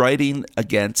 he was writing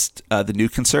against the New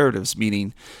Conservatives,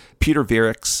 meaning Peter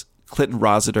Viereck's, Clinton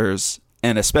Rossiter's,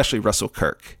 and especially Russell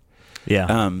Kirk.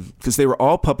 Yeah. Because they were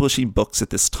all publishing books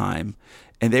at this time,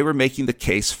 and they were making the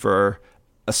case for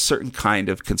a certain kind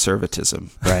of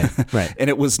conservatism. Right. And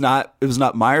it was not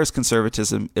Myers'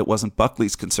 conservatism. It wasn't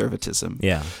Buckley's conservatism.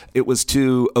 Yeah. It was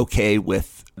too okay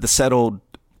with the settled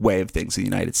way of things in the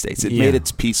United States. It made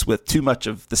its peace with too much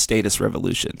of the statist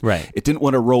revolution. Right. It didn't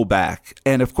want to roll back.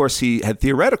 And of course, he had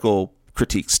theoretical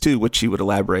critiques too, which he would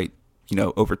elaborate,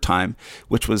 over time,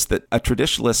 which was that a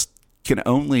traditionalist can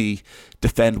only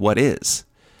defend what is.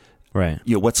 Right.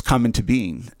 What's come into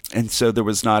being. And so there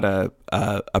was not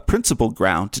a principled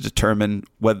ground to determine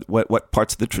what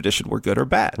parts of the tradition were good or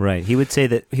bad. Right. He would say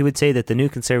that the New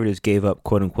Conservatives gave up,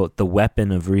 quote unquote, the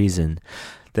weapon of reason.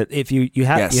 That if you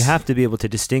have to be able to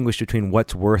distinguish between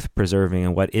what's worth preserving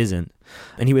and what isn't.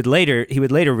 And he would later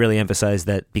really emphasize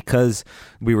that because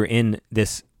we were in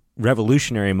this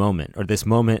revolutionary moment, or this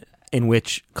moment in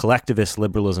which collectivist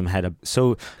liberalism had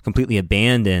so completely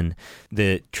abandoned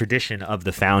the tradition of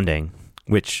the founding,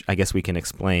 which I guess we can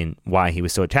explain why he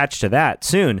was so attached to that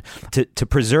soon, to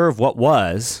preserve what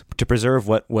was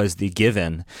the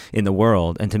given in the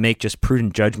world, and to make just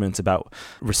prudent judgments about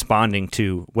responding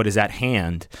to what is at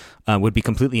hand would be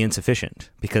completely insufficient,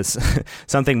 because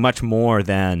something much more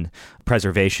than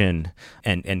preservation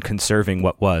and conserving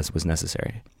what was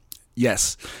necessary.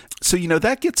 Yes. So,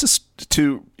 that gets us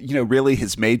to, really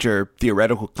his major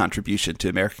theoretical contribution to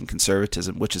American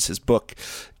conservatism, which is his book,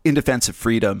 In Defense of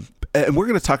Freedom. And we're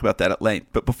going to talk about that at length.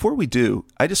 But before we do,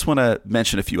 I just want to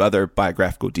mention a few other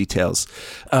biographical details.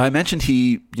 I mentioned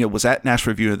he, was at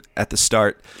National Review at the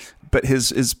start, but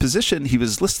his position, he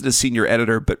was listed as senior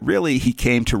editor, but really he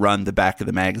came to run the back of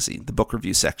the magazine, the book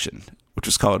review section, which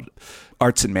was called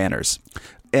Arts and Manners.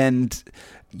 And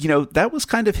that was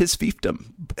kind of his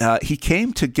fiefdom. He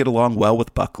came to get along well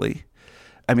with Buckley.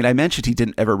 I mean, I mentioned he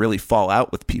didn't ever really fall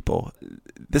out with people.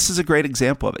 This is a great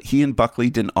example of it. He and Buckley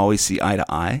didn't always see eye to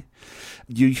eye.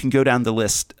 You can go down the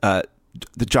list.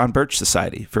 The John Birch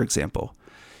Society, for example.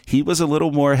 He was a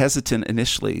little more hesitant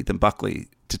initially than Buckley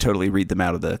to totally read them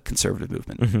out of the conservative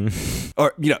movement. Mm-hmm.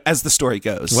 Or, as the story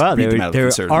goes. Well,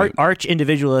 they're arch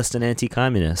individualist and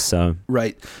anti-communist. So.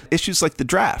 Right. Issues like the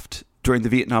draft during the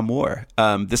Vietnam War.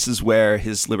 This is where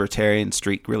his libertarian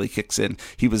streak really kicks in.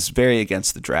 He was very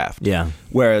against the draft,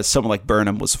 whereas someone like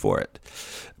Burnham was for it.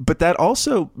 But that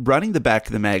also, running the back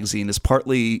of the magazine is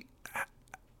partly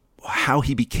how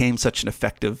he became such an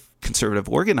effective conservative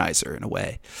organizer in a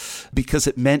way, because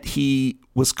it meant he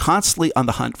was constantly on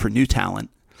the hunt for new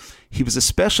talent. He was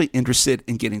especially interested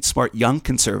in getting smart young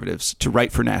conservatives to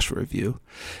write for National Review,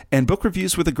 and book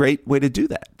reviews were the great way to do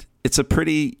that. It's a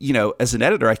pretty, as an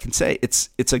editor, I can say it's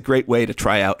a great way to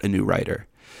try out a new writer,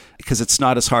 because it's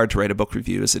not as hard to write a book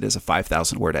review as it is a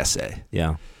 5,000-word essay.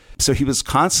 Yeah. So he was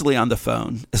constantly on the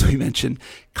phone, as we mentioned,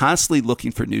 constantly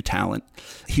looking for new talent.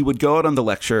 He would go out on the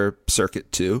lecture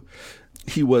circuit too.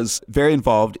 He was very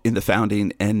involved in the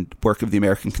founding and work of the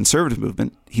American Conservative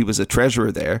Movement. He was a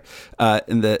treasurer there.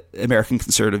 In the American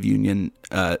Conservative Union,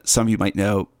 some of you might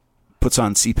know, puts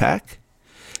on CPAC.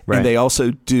 Right. And they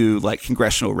also do like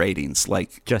congressional ratings,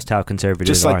 like just how conservative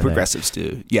just like are progressives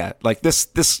do. Yeah, like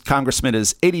this congressman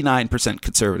is 89%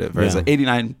 conservative, or has an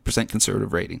 89%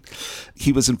 conservative rating.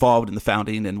 He was involved in the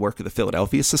founding and work of the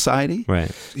Philadelphia Society.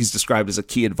 Right. He's described as a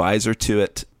key advisor to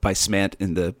it by Smant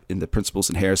in the Principles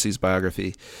and Heresies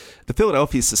biography. The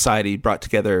Philadelphia Society brought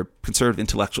together conservative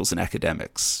intellectuals and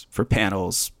academics for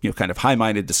panels, kind of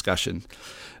high-minded discussion.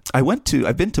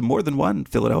 I've been to more than one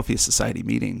Philadelphia Society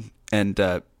meeting, and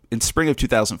in spring of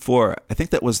 2004, I think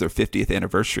that was their 50th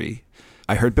anniversary,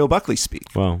 I heard Bill Buckley speak.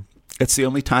 Wow. It's the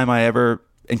only time I ever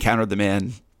encountered the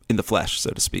man in the flesh,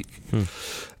 so to speak.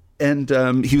 And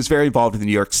he was very involved in the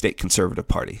New York State Conservative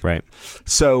Party. Right.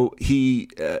 So he,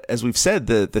 as we've said,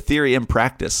 the theory and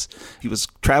practice, he was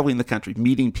traveling the country,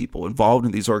 meeting people involved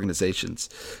in these organizations.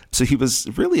 So he was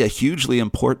really a hugely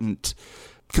important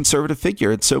conservative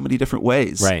figure in so many different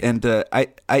ways. Right. And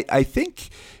I think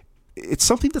it's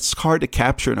something that's hard to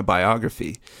capture in a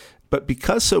biography. But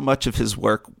because so much of his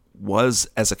work was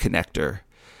as a connector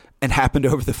and happened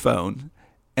over the phone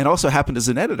and also happened as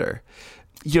an editor,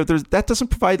 that doesn't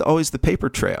provide always the paper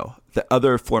trail that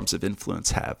other forms of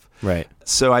influence have. Right.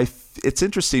 So it's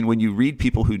interesting when you read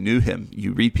people who knew him,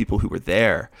 you read people who were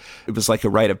there. It was like a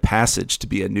rite of passage to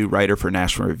be a new writer for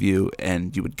National Review,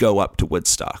 and you would go up to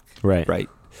Woodstock. Right. Right.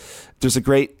 There's a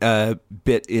great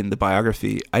bit in the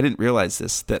biography, I didn't realize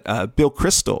this, that Bill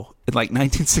Kristol in like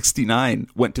 1969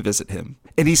 went to visit him.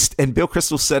 And Bill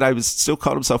Kristol said still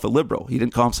called himself a liberal. He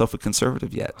didn't call himself a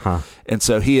conservative yet. Huh. And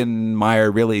so he and Meyer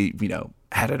really,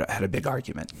 had a big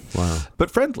argument. Wow.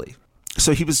 But friendly.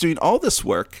 So he was doing all this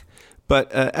work,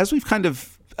 but as we've kind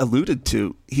of alluded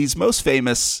to, he's most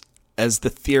famous as the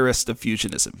theorist of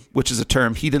fusionism, which is a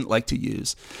term he didn't like to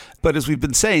use. But as we've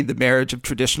been saying, the marriage of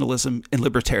traditionalism and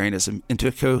libertarianism into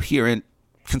a coherent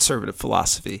conservative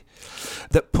philosophy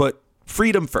that put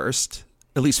freedom first,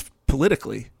 at least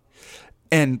politically,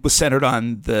 and was centered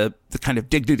on the kind of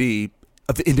dignity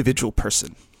of the individual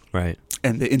person. Right.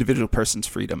 And the individual person's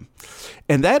freedom.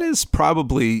 And that is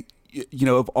probably,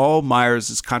 of all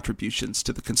Meyer's contributions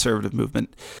to the conservative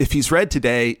movement, if he's read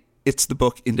today, it's the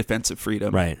book In Defense of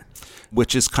Freedom. Right.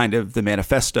 Which is kind of the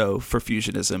manifesto for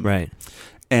fusionism. Right.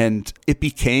 And it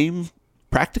became,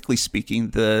 practically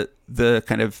speaking, the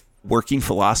kind of working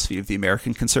philosophy of the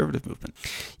American conservative movement.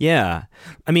 Yeah.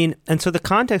 I mean, and so the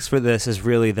context for this is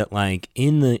really that, like,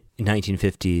 in the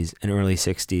 1950s and early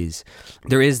 60s,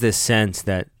 there is this sense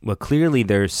that, well, clearly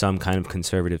there's some kind of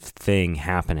conservative thing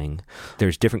happening.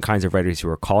 There's different kinds of writers who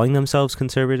are calling themselves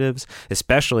conservatives,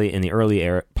 especially in the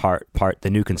early part, the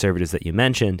new conservatives that you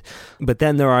mentioned. But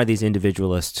then there are these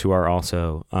individualists who are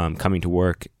also coming to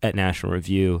work at National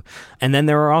Review. And then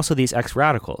there are also these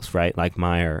ex-radicals, right, like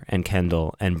Meyer and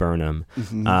Kendall and Burnham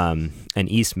and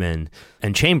Eastman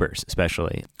and Chambers,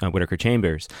 especially Whittaker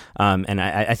Chambers. And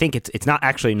I think it's not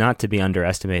to be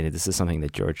underestimated. This is something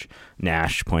that George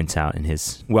Nash points out in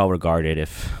his well-regarded,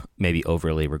 if maybe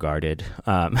overly regarded,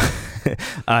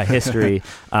 history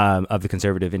of the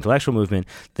conservative intellectual movement,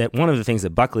 that one of the things that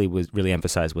Buckley was really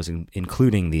emphasized was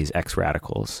including these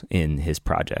ex-radicals in his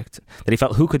project. That he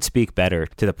felt who could speak better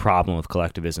to the problem of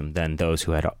collectivism than those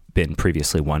who had been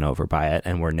previously won over by it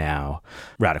and were now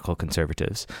radical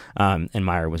conservatives. And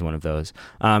Meyer was one of those.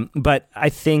 But I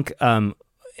think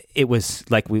it was,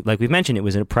 like we've mentioned, it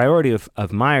was a priority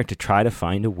of Meyer to try to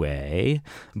find a way,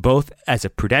 both as a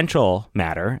prudential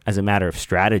matter, as a matter of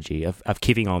strategy, of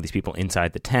keeping all these people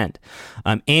inside the tent,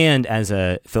 and as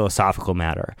a philosophical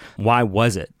matter. Why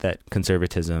was it that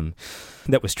conservatism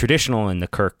that was traditional in the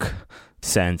Kirk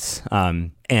sense,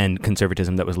 and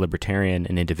conservatism that was libertarian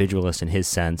and individualist in his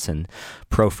sense, and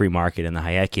pro-free market in the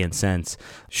Hayekian sense,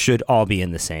 should all be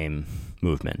in the same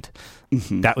movement?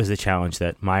 Mm-hmm. That was the challenge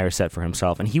that Meyer set for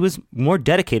himself, and he was more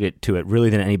dedicated to it really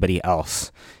than anybody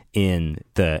else in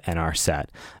the NR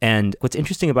set. And what's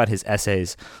interesting about his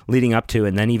essays leading up to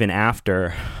and then even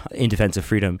after In Defense of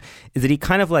Freedom is that he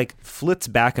kind of like flits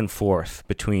back and forth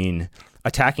between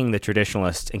attacking the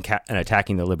traditionalists and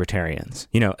attacking the libertarians.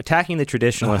 Attacking the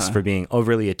traditionalists for being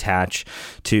overly attached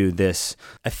to this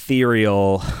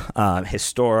ethereal,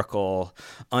 historical,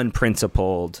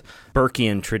 unprincipled,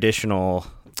 Burkean traditional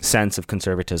sense of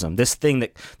conservatism, this thing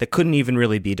that couldn't even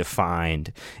really be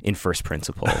defined in first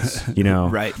principles,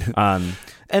 Right.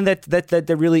 And that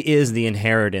there really is the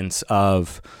inheritance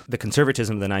of the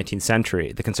conservatism of the 19th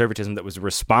century, the conservatism that was a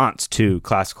response to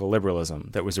classical liberalism,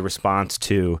 that was a response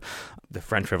to the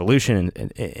French Revolution,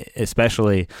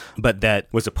 especially, but that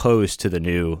was opposed to the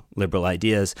new liberal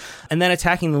ideas. And then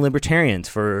attacking the libertarians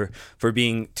for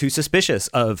being too suspicious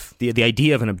of the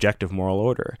idea of an objective moral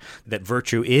order, that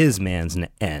virtue is man's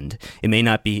end. It may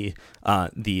not be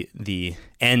the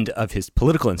end of his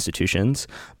political institutions,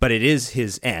 but it is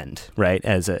his end, right?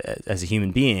 As a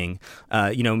human being,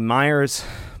 Meyer's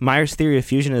theory of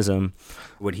fusionism,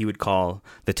 what he would call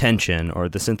the tension or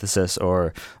the synthesis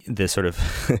or the sort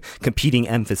of competing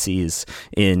emphases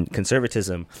in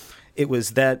conservatism, it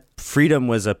was that freedom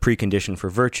was a precondition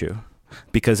for virtue.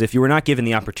 Because if you were not given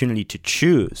the opportunity to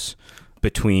choose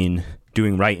between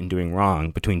doing right and doing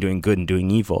wrong, between doing good and doing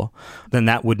evil, then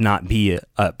that would not be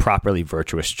a properly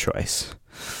virtuous choice.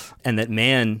 And that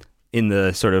man, in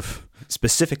the sort of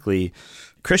specifically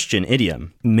Christian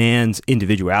idiom, man's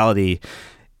individuality,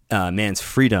 man's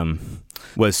freedom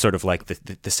was sort of like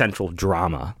the central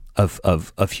drama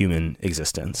of human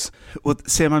existence. Well,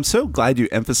 Sam, I'm so glad you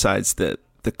emphasized the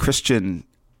Christian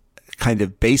kind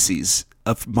of bases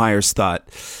of Meyer's thought,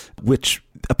 which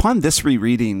upon this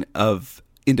rereading of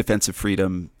In Defense of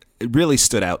Freedom, it really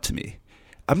stood out to me.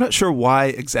 I'm not sure why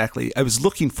exactly. I was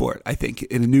looking for it, I think,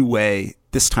 in a new way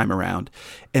this time around.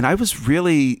 And I was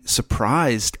really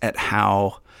surprised at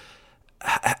how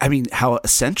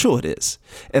essential it is.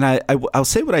 And I'll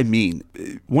say what I mean.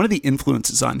 One of the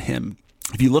influences on him,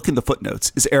 if you look in the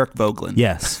footnotes, is Eric Voegelin.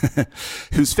 Yes.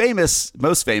 Who's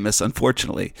most famous,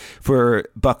 unfortunately, for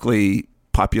Buckley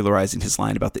popularizing his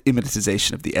line about the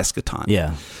immanentization of the eschaton.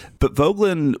 Yeah. But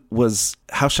Voegelin was,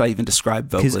 how should I even describe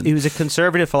Voegelin? He was a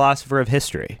conservative philosopher of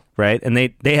history, right? And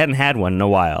they hadn't had one in a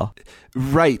while.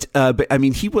 Right. But I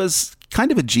mean, he was kind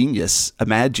of a genius, a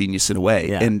mad genius in a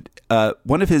way. Yeah. And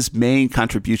one of his main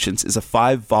contributions is a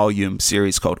 5-volume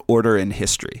series called Order in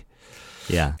History.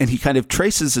 Yeah. And he kind of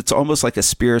traces, it's almost like a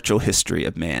spiritual history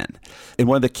of man. And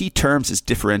one of the key terms is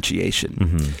differentiation.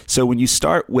 Mm-hmm. So when you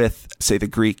start with, say, the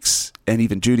Greeks and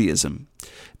even Judaism,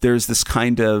 there's this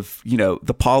kind of,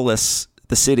 the polis,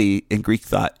 the city in Greek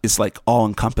thought is like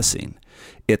all-encompassing.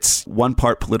 It's one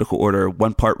part political order,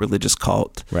 one part religious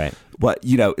cult. Right.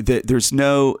 There's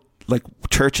no like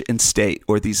church and state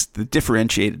or the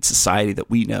differentiated society that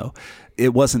we know.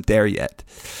 It wasn't there yet.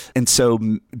 And so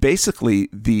basically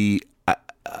the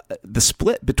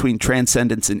split between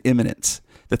transcendence and immanence,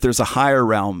 that there's a higher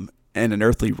realm and an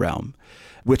earthly realm,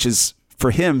 which is,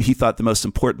 for him, he thought one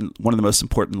of the most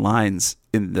important lines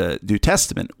in the New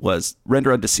Testament was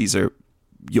render unto Caesar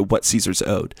what Caesar's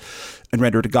owed and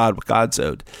render to God what God's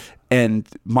owed. And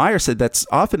Meyer said that's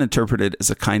often interpreted as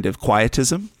a kind of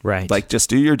quietism. Right. Like just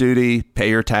do your duty, pay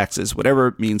your taxes, whatever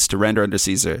it means to render unto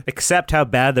Caesar. Accept how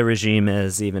bad the regime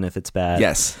is, even if it's bad.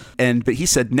 Yes. But he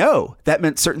said, no, that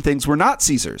meant certain things were not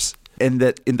Caesar's. And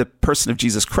that in the person of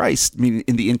Jesus Christ, meaning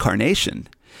in the incarnation,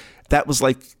 that was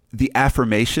like the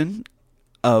affirmation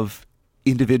of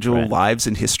individual lives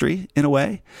in history in a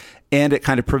way. And it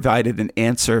kind of provided an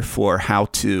answer for how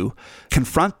to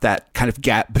confront that kind of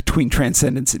gap between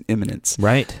transcendence and immanence.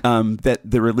 Right. That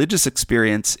the religious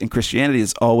experience in Christianity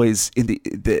is always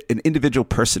an individual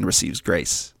person receives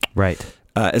grace. Right.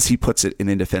 As he puts it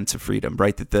in Defense of Freedom,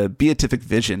 right? That the beatific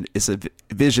vision is a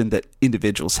vision that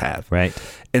individuals have. Right.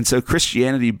 And so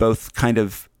Christianity both kind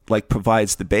of like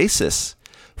provides the basis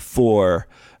for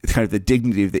kind of the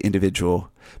dignity of the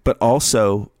individual, but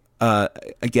also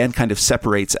again, kind of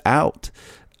separates out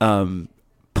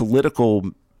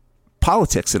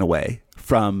politics in a way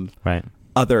from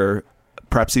other,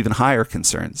 perhaps even higher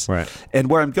concerns. Right. And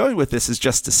where I'm going with this is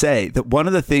just to say that one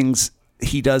of the things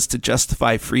he does to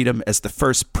justify freedom as the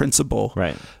first principle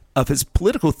of his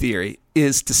political theory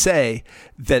is to say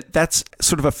that that's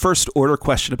sort of a first order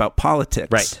question about politics.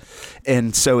 Right.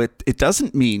 And so it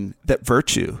doesn't mean that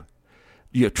virtue,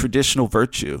 traditional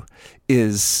virtue,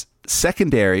 is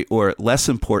secondary or less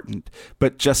important,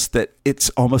 but just that it's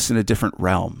almost in a different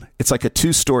realm. It's like a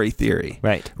two-story theory.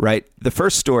 Right. The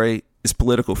first story is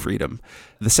political freedom.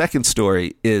 The second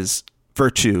story is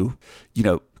virtue,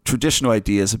 traditional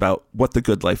ideas about what the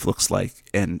good life looks like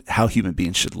and how human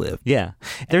beings should live. Yeah.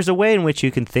 There's a way in which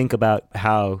you can think about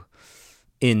how,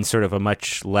 in sort of a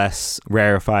much less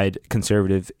rarefied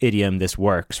conservative idiom, this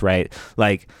works, right?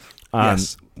 Like,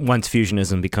 yes. Once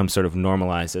fusionism becomes sort of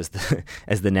normalized as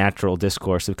the natural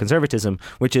discourse of conservatism,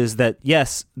 which is that,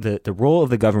 yes, the role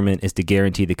of the government is to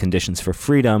guarantee the conditions for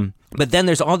freedom, but then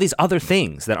there's all these other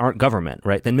things that aren't government,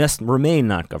 right? That must remain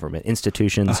not government.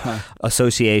 Institutions,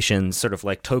 associations, sort of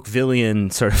like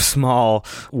Tocquevillian sort of small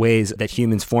ways that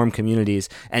humans form communities,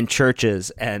 and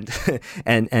churches and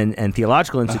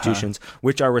theological institutions,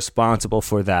 which are responsible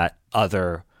for that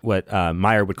other what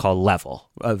Meyer would call level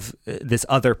of this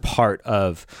other part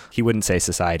of, he wouldn't say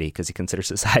society because he considers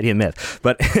society a myth,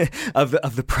 but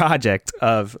of the project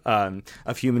of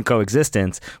human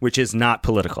coexistence, which is not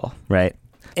political, right?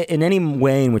 In any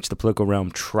way in which the political realm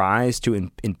tries to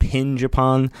impinge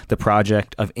upon the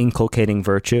project of inculcating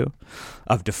virtue,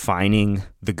 of defining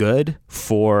the good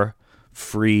for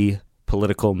free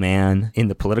political man in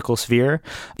the political sphere,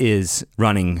 is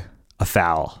running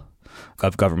afoul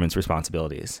of government's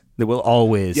responsibilities. That will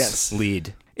always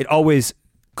lead. It always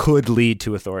could lead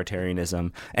to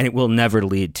authoritarianism, and it will never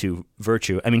lead to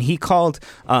virtue. I mean, he called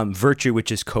virtue which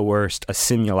is coerced a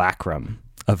simulacrum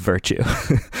of virtue.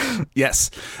 Yes.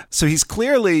 So he's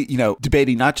clearly,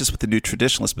 debating not just with the new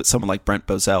traditionalists, but someone like Brent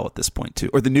Bozell at this point too,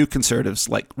 or the new conservatives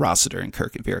like Rossiter and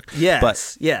Kierkegaard. Yes,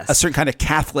 but yes. A certain kind of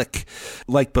Catholic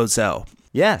like Bozell.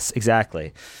 Yes,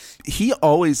 exactly. He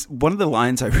always, one of the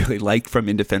lines I really like from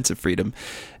In Defense of Freedom,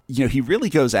 he really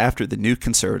goes after the new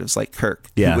conservatives like Kirk.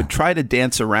 Yeah. He would try to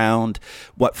dance around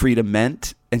what freedom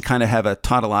meant and kind of have a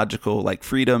tautological, like,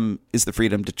 freedom is the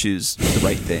freedom to choose the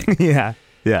right thing. Yeah.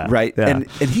 Yeah. Right. Yeah.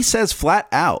 And he says flat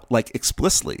out, like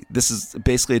explicitly, this is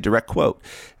basically a direct quote,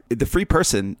 the free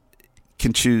person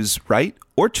can choose right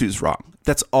or choose wrong.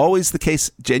 That's always the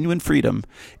case. Genuine freedom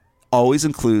always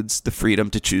includes the freedom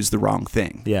to choose the wrong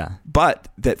thing. Yeah. But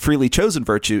that freely chosen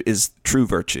virtue is true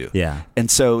virtue. Yeah.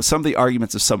 And so some of the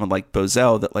arguments of someone like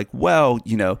Bozell that like, well,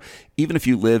 even if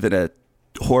you live in a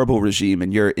horrible regime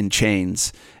and you're in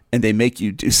chains and they make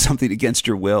you do something against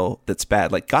your will that's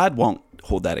bad, like God won't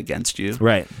hold that against you.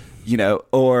 Right.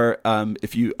 Or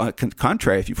if you,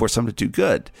 contrary, if you force someone to do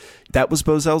good, that was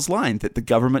Bozell's line, that the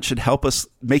government should help us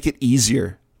make it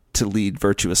easier to lead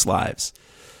virtuous lives.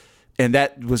 And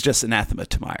that was just anathema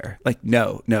to Meyer. Like,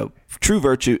 no, true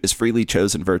virtue is freely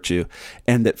chosen virtue,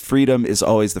 and that freedom is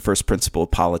always the first principle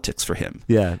of politics for him.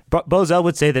 Yeah. Bozell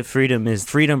would say that freedom is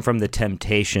freedom from the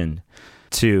temptation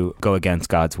to go against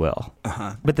God's will.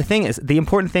 Uh-huh. But the thing is, the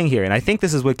important thing here, and I think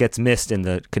this is what gets missed in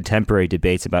the contemporary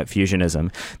debates about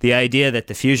fusionism, the idea that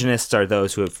the fusionists are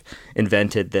those who have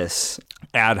invented this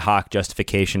ad hoc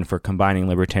justification for combining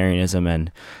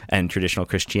libertarianism and traditional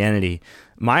Christianity.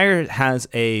 Meyer has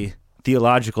a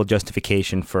theological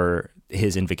justification for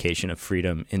his invocation of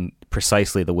freedom in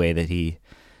precisely the way that he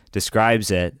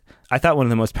describes it. I thought one of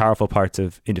the most powerful parts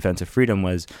of In Defense of Freedom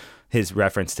was his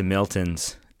reference to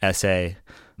Milton's essay,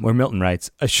 where Milton writes,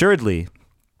 "Assuredly,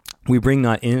 we bring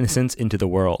not innocence into the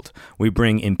world. We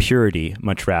bring impurity,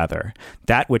 much rather.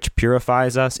 That which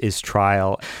purifies us is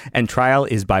trial, and trial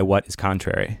is by what is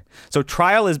contrary." So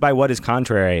trial is by what is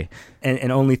contrary, and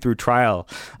only through trial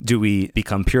do we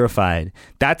become purified.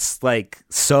 That's like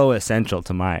so essential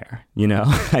to Meyer,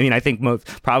 I mean, I think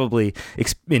probably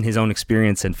in his own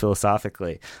experience and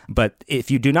philosophically. But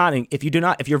if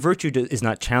your virtue is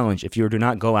not challenged, if you do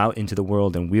not go out into the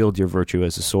world and wield your virtue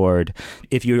as a sword,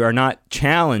 if you are not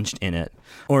challenged in it,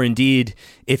 or indeed,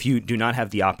 if you do not have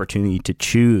the opportunity to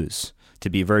choose to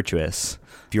be virtuous,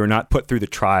 if you are not put through the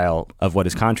trial of what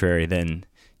is contrary, then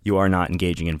you are not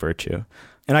engaging in virtue.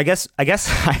 And I guess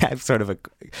I have sort of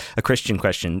a Christian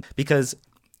question, because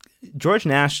George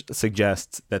Nash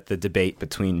suggests that the debate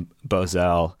between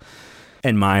Bozell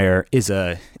and Meyer is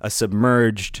a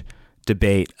submerged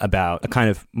debate about a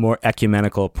kind of more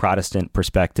ecumenical Protestant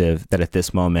perspective that at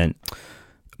this moment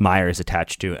Meyer is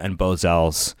attached to, and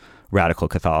Bozell's radical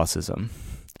Catholicism.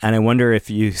 And I wonder if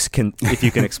you can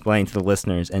explain to the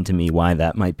listeners and to me why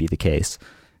that might be the case.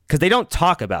 Because they don't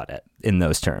talk about it in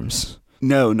those terms.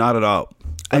 No, not at all.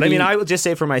 I mean, I would just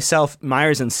say for myself,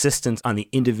 Meyer's insistence on the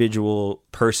individual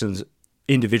person's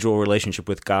individual relationship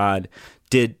with God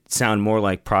did sound more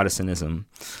like Protestantism.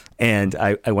 And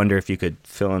I wonder if you could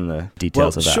fill in the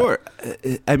details of that. Sure.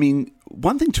 I mean,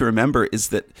 one thing to remember is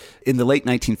that in the late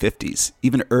 1950s,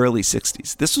 even early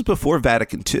 60s, this was before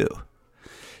Vatican II.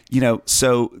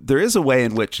 So there is a way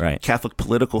in which Catholic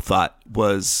political thought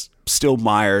was still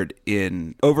mired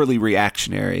in overly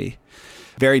reactionary,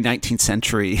 very 19th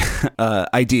century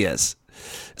ideas.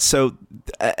 So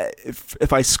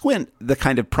if I squint, the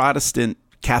kind of Protestant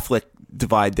Catholic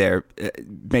divide there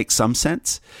makes some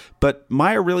sense. But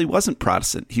Meyer really wasn't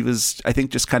Protestant. He was, I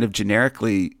think, just kind of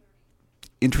generically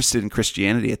interested in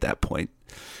Christianity at that point.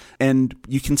 And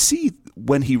you can see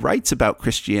when he writes about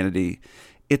Christianity,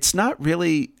 it's not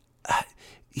really...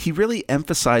 he really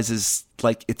emphasizes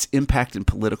like its impact in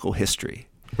political history,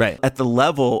 right, at the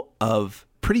level of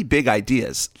pretty big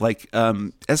ideas. Like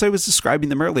as I was describing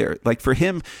them earlier, like for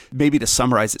him, maybe to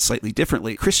summarize it slightly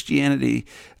differently, Christianity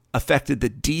affected the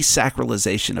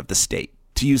desacralization of the state,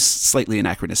 to use slightly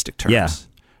anachronistic terms. Yeah.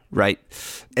 right?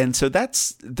 And so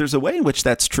there's a way in which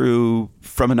that's true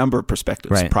from a number of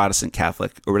perspectives, right. Protestant,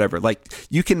 Catholic, or whatever. Like,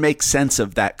 you can make sense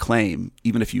of that claim,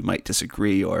 even if you might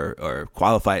disagree or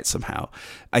qualify it somehow,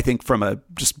 I think, from a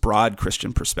just broad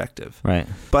Christian perspective. Right.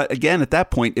 But again, at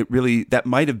that point, that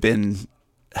might have been,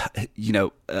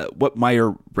 what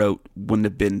Meyer wrote wouldn't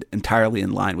have been entirely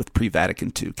in line with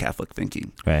pre-Vatican II Catholic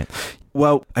thinking. Right.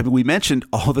 Well, I mean, we mentioned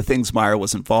all the things Meyer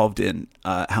was involved in,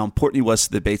 how important he was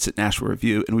to the debates at National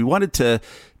Review, and we wanted to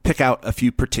pick out a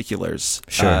few particulars,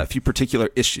 a few particular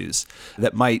issues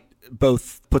that might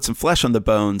both put some flesh on the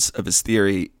bones of his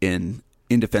theory in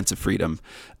defense of freedom,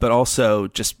 but also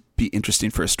just be interesting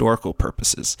for historical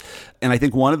purposes. And I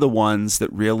think one of the ones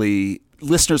that really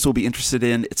listeners will be interested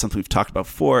in, it's something we've talked about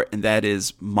before, and that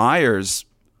is Meyer's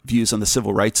views on the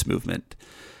civil rights movement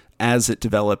as it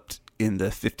developed in the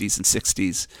 50s and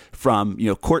 60s, from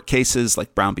court cases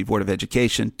like Brown v. Board of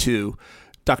Education to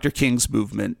Dr. King's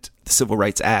movement, the Civil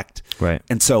Rights Act, right,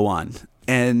 and so on.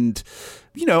 And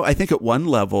I think at one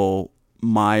level,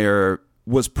 Meyer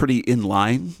was pretty in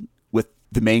line with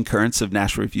the main currents of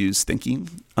National Review's thinking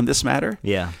on this matter.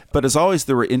 Yeah. But as always,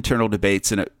 there were internal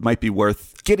debates, and it might be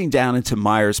worth getting down into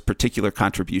Meyer's particular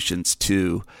contributions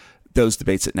to those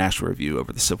debates at National Review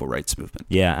over the civil rights movement.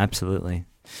 Yeah, absolutely.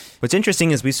 What's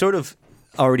interesting is we sort of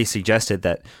already suggested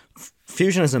that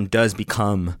fusionism does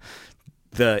become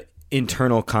the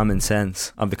internal common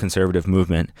sense of the conservative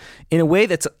movement in a way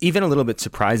that's even a little bit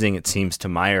surprising, it seems, to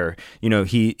Meyer.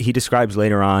 He describes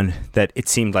later on that it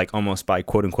seemed like almost by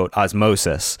quote unquote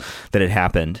osmosis that it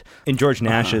happened. In George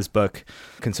Nash's book,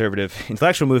 Conservative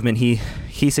Intellectual Movement,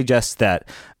 he suggests that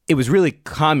it was really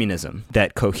communism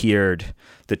that cohered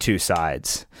the two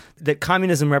sides. That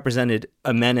communism represented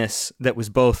a menace that was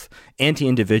both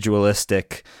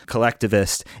anti-individualistic,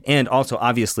 collectivist, and also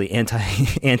obviously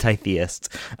anti-theist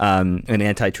and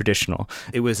anti-traditional.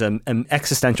 It was an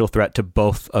existential threat to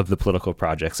both of the political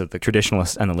projects of the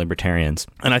traditionalists and the libertarians.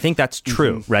 And I think that's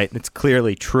true, right? It's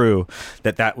clearly true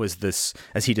that was this,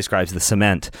 as he describes, the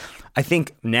cement. I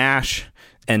think Nash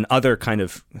and other kind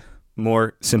of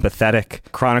more sympathetic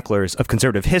chroniclers of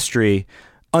conservative history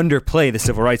underplay the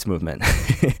civil rights movement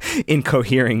in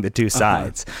cohering the two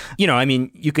sides.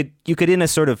 You could in a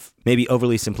sort of maybe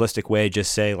overly simplistic way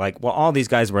just say like, well, all these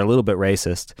guys were a little bit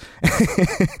racist.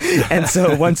 And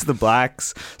so once the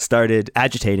blacks started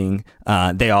agitating,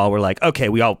 they all were like, okay,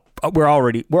 we're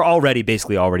already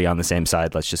basically on the same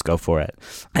side. Let's just go for it.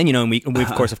 And we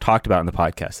of course have talked about in the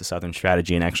podcast the Southern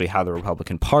strategy and actually how the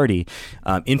Republican Party,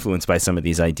 influenced by some of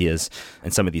these ideas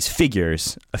and some of these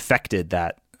figures, affected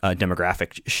that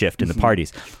demographic shift in the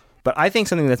parties. But I think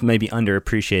something that's maybe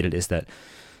underappreciated is that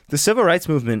the civil rights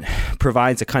movement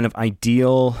provides a kind of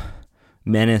ideal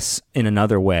menace in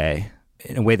another way,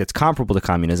 in a way that's comparable to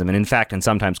communism, and in fact, and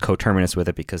sometimes coterminous with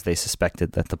it, because they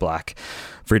suspected that the black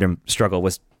freedom struggle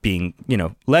was being,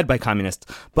 led by communists.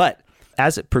 But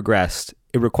as it progressed,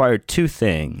 it required two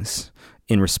things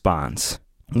in response.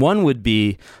 One would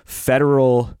be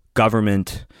federal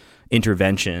government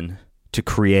intervention to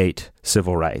create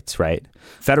civil rights, right?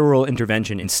 Federal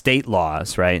intervention in state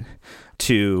laws, right?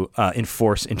 To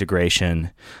enforce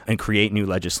integration and create new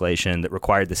legislation that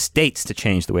required the states to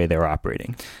change the way they were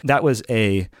operating. That was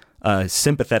a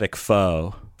sympathetic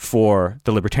foe for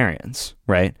the libertarians,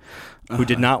 right? Who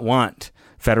did not want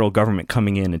federal government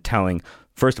coming in and telling,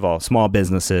 first of all, small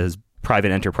businesses,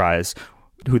 private enterprise,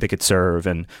 who they could serve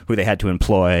and who they had to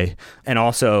employ, and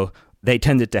also they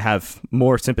tended to have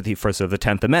more sympathy for sort of the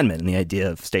 10th Amendment and the idea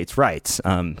of states' rights.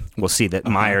 We'll see that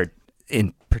Meyer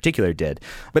in particular did.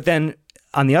 But then,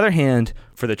 on the other hand,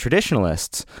 for the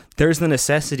traditionalists, there's the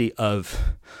necessity of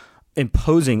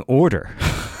imposing order.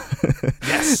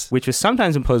 Yes. Which was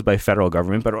sometimes imposed by federal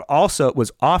government, but also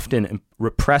was often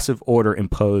repressive order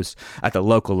imposed at the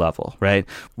local level, right?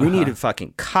 We needed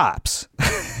fucking cops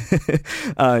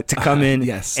to come in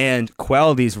and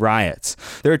quell these riots.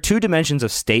 There are two dimensions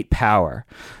of state power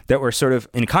that were sort of,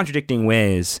 in contradicting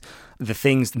ways, the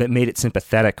things that made it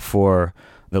sympathetic for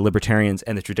the libertarians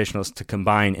and the traditionalists to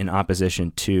combine in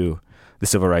opposition to the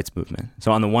civil rights movement.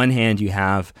 So on the one hand, you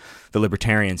have the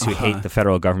libertarians who hate the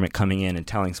federal government coming in and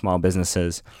telling small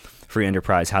businesses, free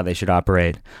enterprise, how they should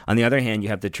operate. On the other hand, you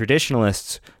have the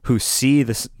traditionalists who see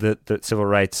the civil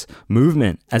rights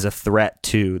movement as a threat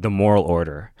to the moral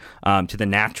order, to the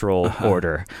natural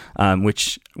order,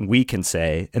 which we can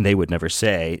say, and they would never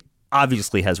say,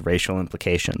 obviously has racial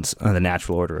implications on the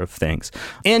natural order of things.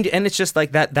 And it's just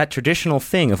like that traditional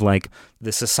thing of like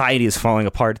the society is falling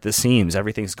apart at the seams,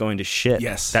 everything's going to shit.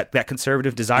 Yes. That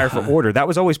conservative desire for order, that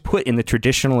was always put in the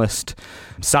traditionalist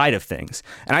side of things.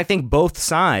 And I think both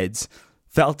sides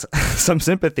felt some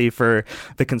sympathy for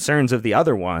the concerns of the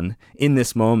other one in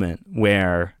this moment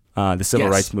where the civil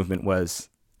rights movement was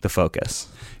the focus.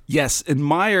 Yes, and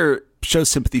Meyer shows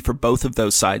sympathy for both of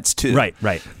those sides too. Right.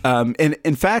 And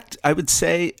in fact, I would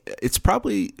say it's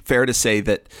probably fair to say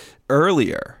that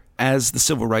earlier, as the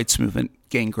civil rights movement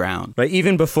gained ground, right,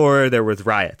 even before there was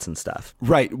riots and stuff.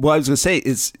 Right. What I was going to say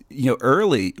is,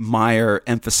 early Meyer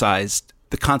emphasized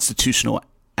the constitutional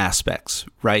aspects,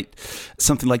 right?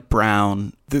 Something like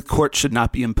Brown, the court should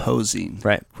not be imposing,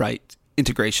 right,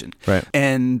 integration, right,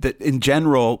 and that in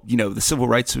general, the civil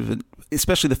rights movement,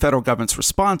 especially the federal government's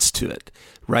response to it,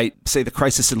 right? Say the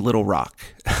crisis in Little Rock,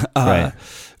 right.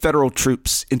 Federal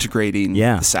troops integrating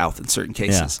the South in certain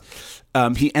cases.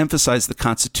 Yeah. He emphasized the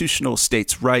constitutional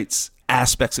states' rights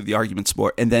aspects of the arguments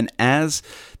more. And then as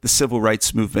the civil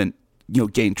rights movement,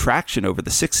 gained traction over the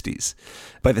 60s,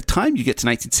 by the time you get to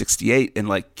 1968 and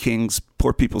like King's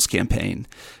Poor People's Campaign,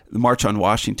 the March on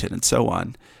Washington and so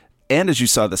on, and as you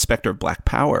saw the specter of Black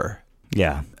Power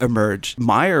emerge,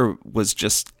 Meyer was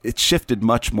it shifted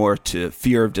much more to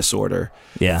fear of disorder,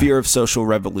 fear of social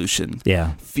revolution,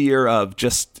 fear of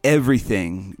just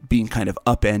everything being kind of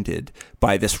upended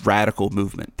by this radical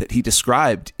movement that he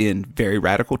described in very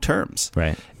radical terms,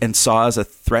 right, and saw as a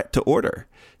threat to order.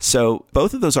 So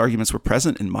both of those arguments were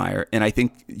present in Meyer, and I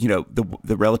think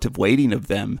the relative weighting of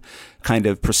them kind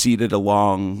of proceeded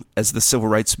along as the civil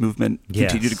rights movement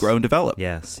continued to grow and develop.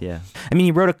 Yes, yeah. I mean,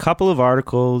 he wrote a couple of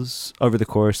articles over the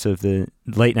course of the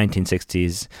late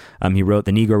 1960s. He wrote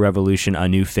The Negro Revolution, A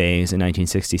New Phase in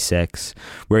 1966,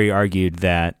 where he argued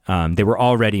that they were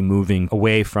already moving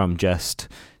away from just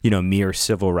mere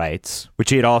civil rights,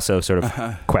 which he had also sort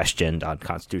of questioned on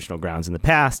constitutional grounds in the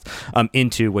past,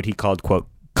 into what he called, quote,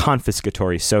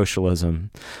 confiscatory socialism.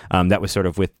 That was sort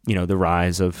of with, the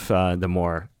rise of the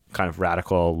more kind of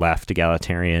radical left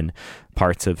egalitarian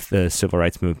parts of the civil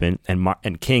rights movement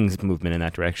and King's movement in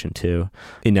that direction too.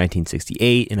 In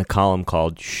 1968, in a column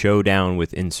called Showdown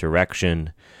with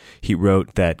Insurrection, he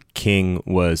wrote that King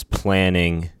was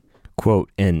planning, quote,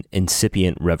 an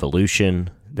incipient revolution,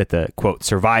 that the, quote,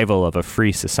 survival of a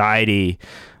free society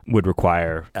would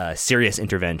require serious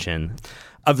intervention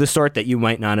of the sort that you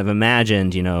might not have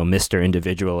imagined, Mr.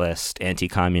 Individualist,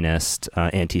 anti-communist,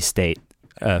 anti-state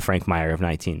Frank Meyer of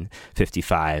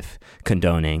 1955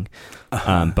 condoning.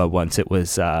 But once it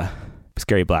was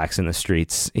scary blacks in the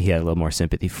streets, he had a little more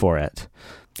sympathy for it.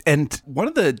 And one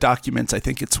of the documents I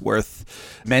think it's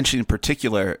worth mentioning in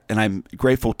particular, and I'm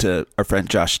grateful to our friend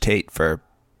Josh Tate for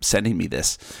sending me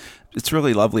this. It's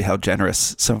really lovely how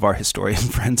generous some of our historian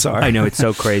friends are. I know, it's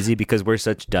so crazy because we're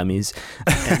such dummies.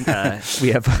 And we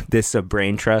have this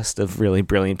brain trust of really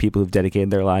brilliant people who've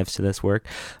dedicated their lives to this work.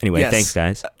 Anyway, Thanks,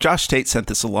 guys. Josh Tate sent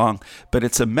this along, but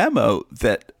it's a memo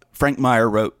that Frank Meyer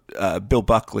wrote Bill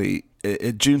Buckley.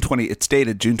 It's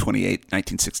dated June 28,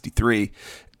 1963,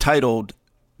 titled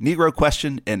Negro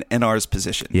Question and NR's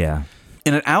Position. Yeah.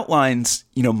 And it outlines,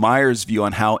 Meyer's view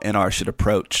on how NR should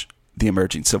approach the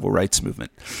emerging civil rights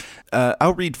movement.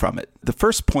 I'll read from it. The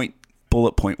first point,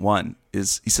 bullet point 1,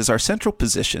 is he says, our central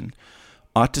position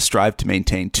ought to strive to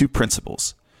maintain two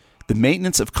principles: the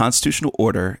maintenance of constitutional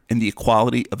order and the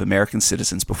equality of American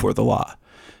citizens before the law.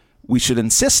 We should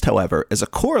insist, however, as a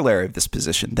corollary of this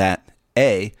position that,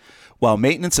 A, while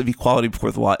maintenance of equality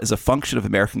before the law is a function of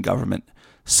American government,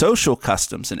 social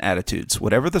customs and attitudes,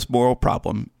 whatever this moral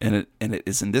problem, and it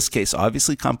is in this case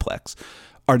obviously complex,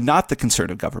 are not the concern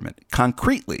of government.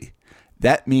 Concretely,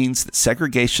 that means that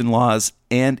segregation laws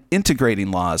and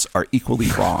integrating laws are equally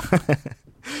wrong.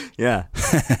 Yeah.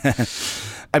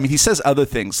 I mean, he says other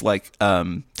things like,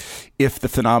 if the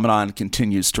phenomenon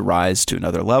continues to rise to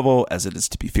another level, as it is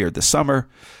to be feared this summer,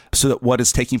 so that what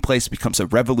is taking place becomes a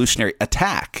revolutionary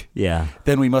attack,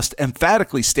 then we must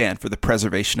emphatically stand for the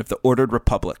preservation of the ordered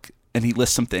republic. And he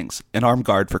lists some things: an armed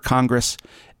guard for Congress,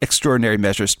 extraordinary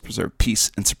measures to preserve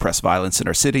peace and suppress violence in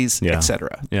our cities,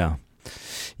 etc.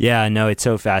 Yeah, no, it's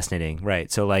so fascinating. Right.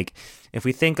 So like, if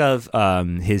we think of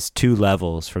his two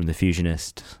levels from the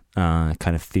fusionist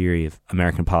kind of theory of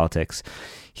American politics,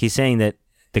 he's saying that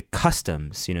the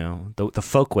customs, the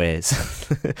folkways,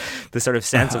 the sort of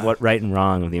sense of what right and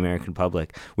wrong of the American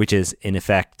public, which is in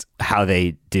effect how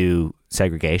they do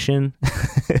segregation,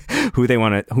 who they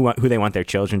want their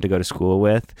children to go to school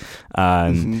with,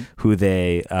 who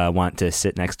they want to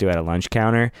sit next to at a lunch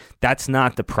counter. That's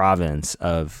not the province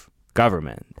of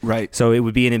government, right? So it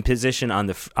would be an imposition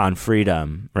on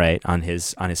freedom, right? On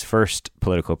his first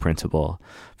political principle,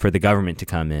 for the government to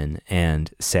come in and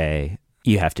say,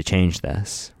 you have to change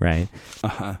this, right?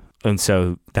 And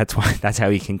so that's how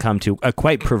he can come to a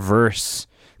quite perverse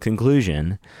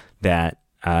conclusion that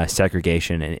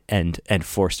segregation and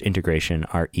forced integration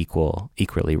are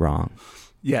equally wrong.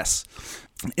 Yes.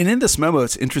 And in this memo,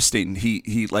 it's interesting.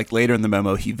 He like later in the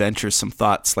memo, he ventures some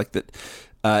thoughts like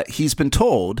that. He's been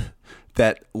told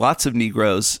that lots of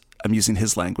Negroes, I'm using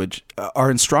his language,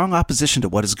 are in strong opposition to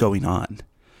what is going on,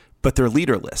 but they're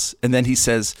leaderless. And then he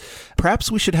says, perhaps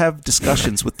we should have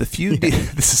discussions with the few,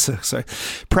 this is so sorry.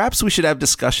 Perhaps we should have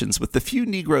discussions with the few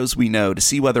Negroes we know to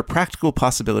see whether practical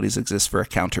possibilities exist for a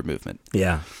counter movement.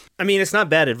 Yeah. I mean, it's not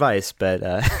bad advice,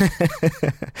 but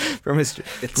from a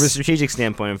strategic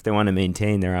standpoint, if they want to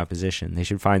maintain their opposition, they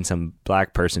should find some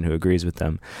black person who agrees with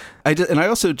them. And I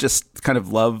also just kind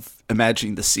of love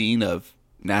imagining the scene of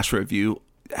National Review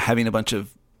having a bunch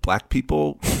of black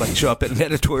people like show up at an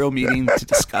editorial meeting to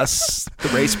discuss the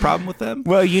race problem with them.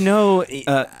 Well,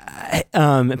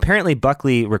 apparently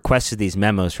Buckley requested these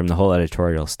memos from the whole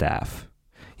editorial staff.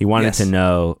 He wanted to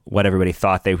know what everybody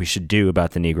thought we should do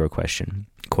about the Negro question,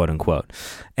 quote unquote.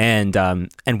 And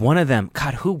one of them,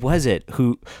 God, who was it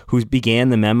who began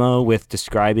the memo with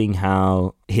describing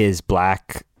how his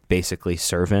black, basically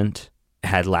servant,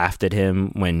 had laughed at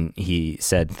him when he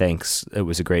said, "Thanks, it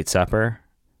was a great supper."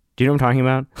 Do you know what I'm talking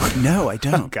about? No, I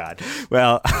don't. Oh, God.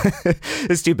 Well,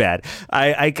 it's too bad.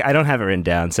 I don't have it written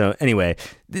down. So anyway,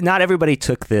 not everybody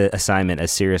took the assignment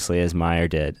as seriously as Meyer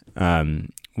did,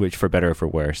 which for better or for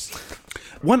worse.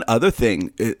 One other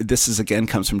thing, this is again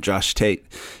comes from Josh Tate,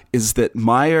 is that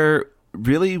Meyer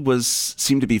really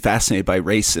seemed to be fascinated by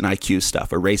race and IQ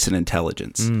stuff, or race and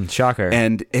intelligence. Shocker.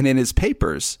 And in his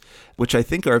papers, which I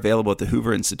think are available at the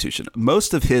Hoover Institution,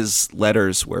 most of his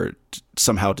letters were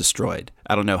somehow destroyed.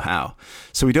 I don't know how.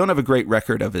 So we don't have a great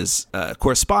record of his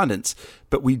correspondence,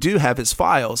 but we do have his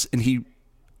files, and he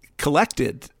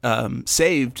collected,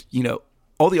 saved,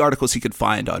 all the articles he could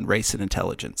find on race and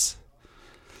intelligence.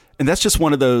 And that's just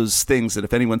one of those things that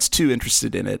if anyone's too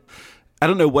interested in it, I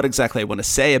don't know what exactly I want to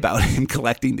say about him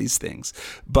collecting these things,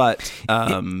 but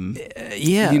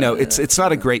it's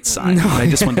not a great sign. No. I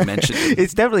just wanted to mention it.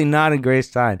 It's definitely not a great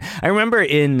sign. I remember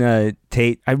in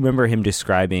Tate, I remember him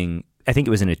describing, I think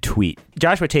it was in a tweet,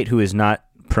 Joshua Tate, who is not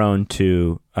prone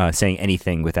to saying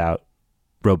anything without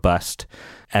robust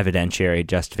evidentiary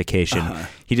justification.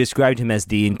 He described him as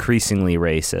the increasingly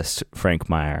racist Frank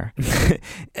Meyer,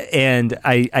 and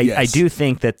I do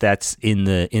think that that's in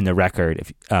the record.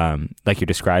 If like you're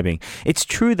describing, it's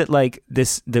true that like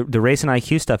the race and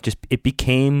IQ stuff it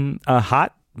became a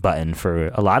hot button for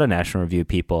a lot of National Review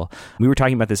people. We were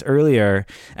talking about this earlier,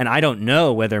 and I don't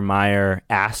know whether Meyer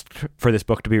asked for this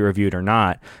book to be reviewed or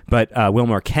not, but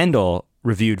Wilmore Kendall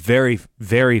reviewed very,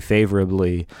 very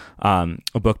favorably a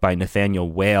book by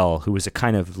Nathaniel Whale, who was a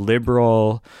kind of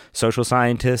liberal social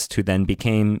scientist who then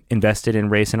became invested in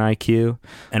race and IQ,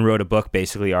 and wrote a book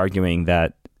basically arguing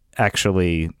that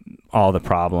actually all the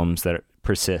problems that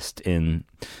persist in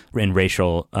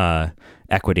racial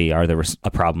equity are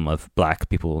a problem of black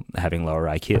people having lower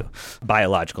IQ,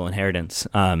 biological inheritance,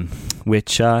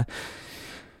 which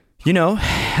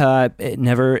it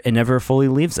never fully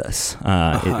leaves us.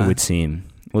 It would seem.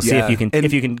 We'll see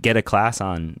if you can get a class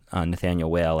on Nathaniel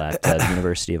Whale at the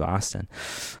University of Austin.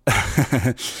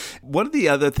 One of the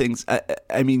other things,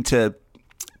 I mean, to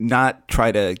not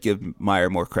try to give Meyer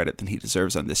more credit than he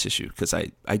deserves on this issue, because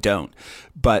I don't,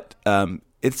 but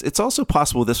it's also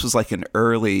possible this was like an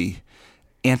early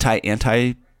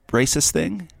anti-racist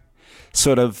thing,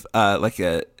 sort of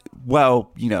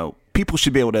people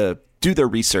should be able to do their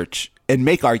research and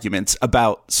make arguments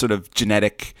about sort of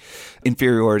genetic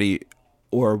inferiority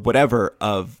or whatever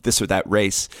of this or that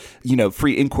race.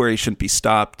 Free inquiry shouldn't be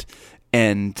stopped.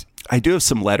 And I do have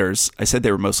some letters. I said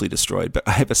they were mostly destroyed, but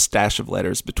I have a stash of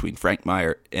letters between Frank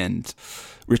Meyer and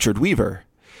Richard Weaver,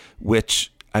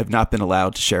 which I've not been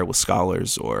allowed to share with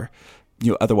scholars or,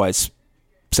 otherwise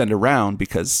send around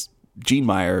because Gene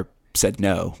Meyer said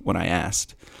no when I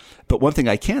asked. But one thing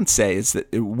I can say is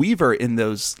that Weaver in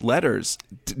those letters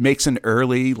makes an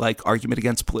early argument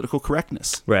against political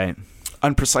correctness, right,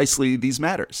 on precisely these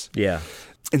matters. Yeah,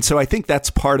 and so I think that's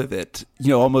part of it.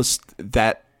 Almost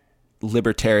that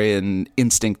libertarian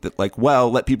instinct that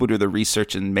let people do their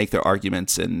research and make their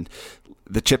arguments, and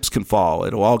the chips can fall.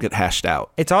 It'll all get hashed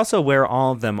out. It's also where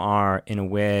all of them are in a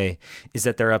way is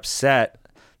that they're upset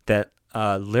that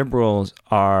liberals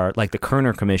are, like the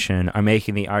Kerner Commission, are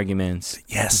making the arguments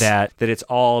that it's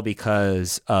all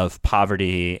because of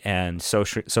poverty and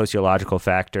sociological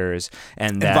factors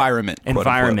and that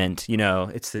environment.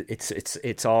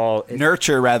 It's all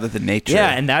nurture rather than nature. Yeah,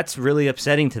 and that's really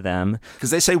upsetting to them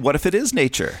because they say, "What if it is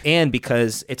nature?" And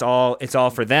because it's all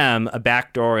for them a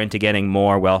backdoor into getting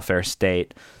more welfare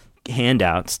state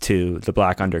handouts to the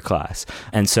black underclass.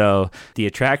 And so the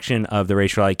attraction of the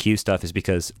racial IQ stuff is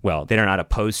because, well, they're not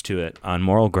opposed to it on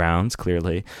moral grounds,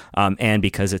 clearly, and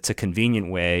because it's a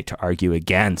convenient way to argue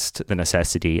against the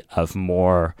necessity of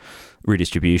more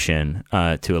redistribution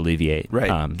to alleviate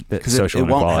the social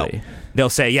inequality. They'll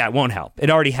say, yeah, it won't help. It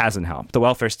already hasn't helped. The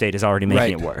welfare state is already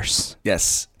making it worse.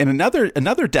 Yes. And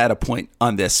another data point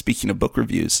on this, speaking of book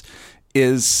reviews,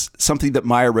 is something that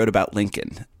Meyer wrote about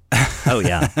Lincoln. Oh,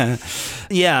 yeah.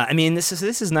 Yeah, I mean, this is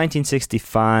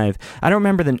 1965. I don't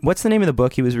remember what's the name of the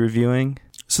book he was reviewing?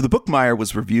 So the book Meyer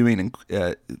was reviewing in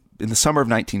the summer of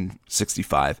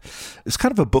 1965. It's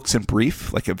kind of a books in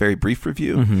brief, like a very brief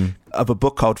review of a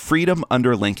book called Freedom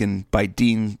Under Lincoln by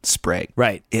Dean Sprague.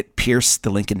 Right. It pierced the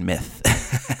Lincoln myth.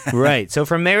 Right. So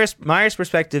from Meyer's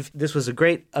perspective, this was a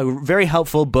very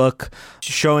helpful book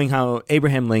showing how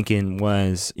Abraham Lincoln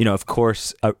was, of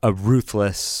course, a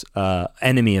ruthless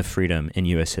enemy of freedom in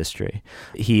U.S. history.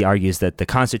 He argues that the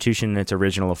Constitution in its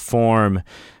original form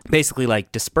basically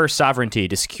like dispersed sovereignty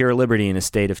to secure liberty in a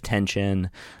state of tension,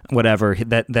 whatever,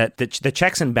 that the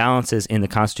checks and balances in the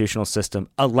constitutional system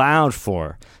allowed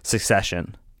for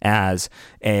succession as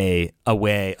a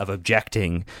way of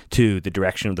objecting to the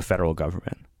direction of the federal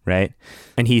government, right?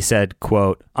 And he said,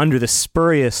 quote, under the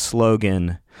spurious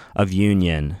slogan of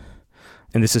union,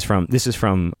 and this is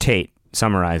from Tate,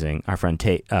 summarizing our friend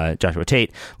Joshua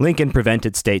Tate, Lincoln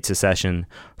prevented state secession,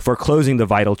 foreclosing the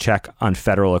vital check on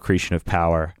federal accretion of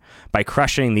power. By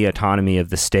crushing the autonomy of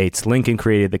the states, Lincoln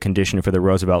created the condition for the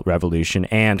Roosevelt Revolution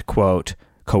and, quote,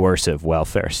 coercive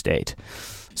welfare state.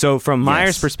 So from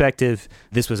Meyer's perspective,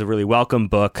 this was a really welcome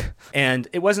book. And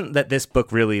it wasn't that this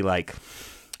book really it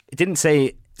didn't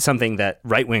say something that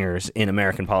right-wingers in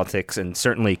American politics and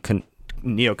certainly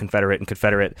neo-Confederate and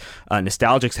Confederate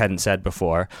nostalgics hadn't said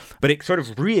before, but it sort of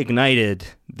reignited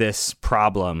this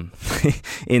problem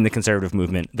in the conservative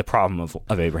movement, the problem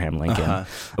of Abraham Lincoln,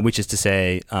 which is to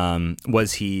say,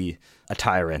 was he a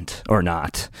tyrant or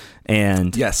not?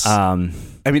 And yes. I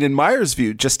mean, in Meyer's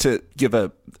view, just to give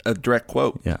a direct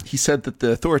quote, he said that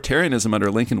the authoritarianism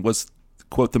under Lincoln was,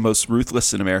 quote, the most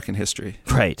ruthless in American history.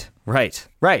 Right.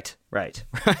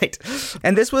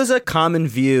 And this was a common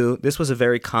view. This was a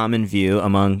very common view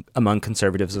among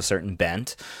conservatives of certain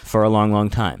bent for a long, long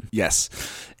time. Yes.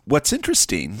 What's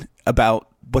interesting about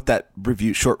what that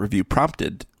short review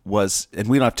prompted was, and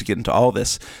we don't have to get into all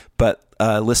this, but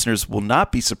listeners will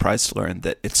not be surprised to learn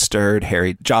that it stirred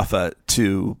Harry Jaffa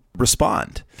to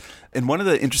respond. And one of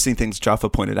the interesting things Jaffa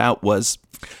pointed out was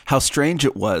how strange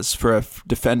it was for a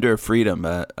defender of freedom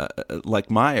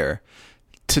like Meyer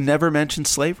to never mention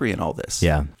slavery in all this.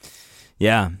 Yeah.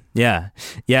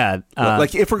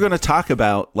 Like, if we're going to talk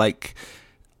about like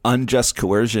unjust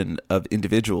coercion of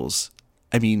individuals,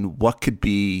 I mean, what could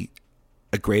be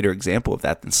a greater example of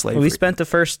that than slavery? Well, we spent the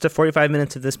first 45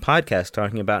 minutes of this podcast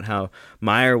talking about how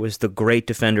Meyer was the great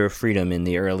defender of freedom in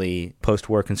the early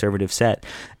post-war conservative set,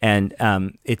 and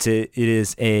it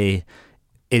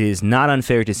is not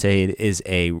unfair to say it is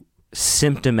a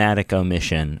symptomatic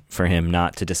omission for him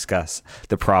not to discuss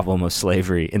the problem of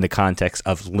slavery in the context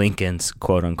of Lincoln's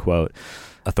quote-unquote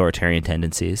authoritarian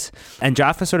tendencies. And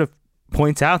Jaffa sort of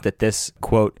points out that this,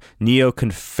 quote,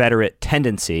 neo-Confederate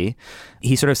tendency,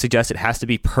 he sort of suggests it has to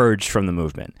be purged from the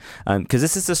movement. Because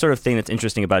this is the sort of thing that's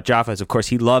interesting about Jaffa is, of course,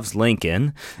 he loves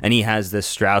Lincoln, and he has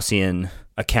this Straussian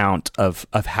account of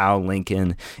how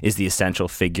Lincoln is the essential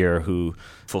figure who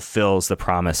fulfills the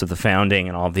promise of the founding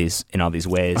in all these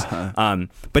ways.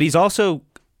 But he also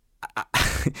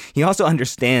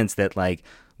understands that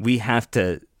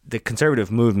the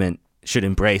conservative movement should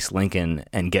embrace Lincoln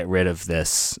and get rid of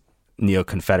this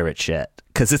neo-Confederate shit,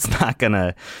 because it's not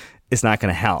gonna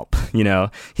help,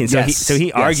 So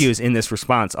he argues in this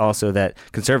response also that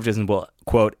conservatism will,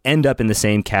 quote, end up in the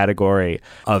same category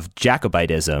of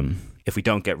Jacobitism if we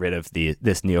don't get rid of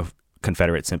this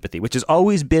neo-Confederate sympathy, which has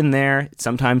always been there. It's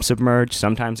sometimes submerged,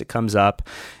 sometimes it comes up,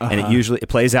 and it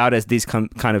plays out as these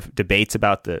kind of debates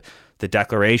about the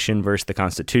Declaration versus the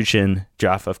Constitution.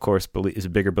 Jaffa, of course, is a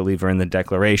bigger believer in the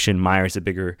Declaration. Meyer is a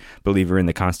bigger believer in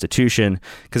the Constitution,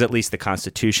 because at least the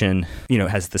Constitution,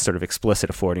 has the sort of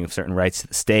explicit affording of certain rights to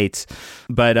the states.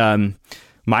 But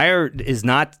Meyer is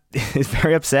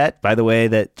very upset by the way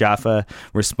that Jaffa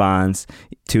responds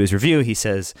to his review. He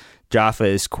says Jaffa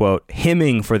is, quote,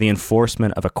 hymning for the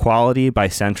enforcement of equality by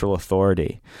central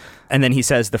authority. And then he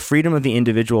says the freedom of the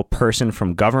individual person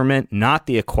from government, not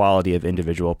the equality of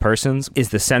individual persons, is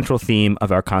the central theme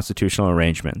of our constitutional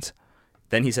arrangements.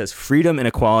 Then he says, freedom and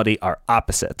equality are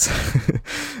opposites.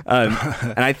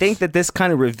 And I think that this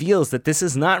kind of reveals that this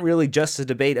is not really just a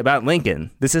debate about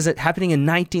Lincoln. This is happening in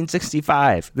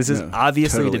 1965. This is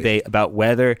obviously a debate about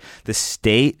whether the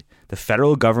state, the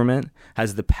federal government,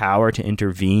 has the power to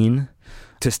intervene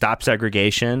to stop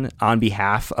segregation on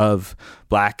behalf of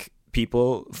black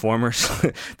people,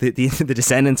 the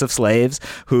descendants of slaves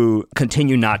who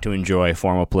continue not to enjoy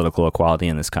formal political equality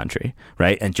in this country,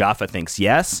 right? And Jaffa thinks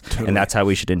yes, and that's how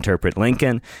we should interpret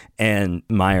Lincoln, and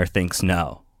Meyer thinks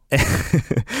no,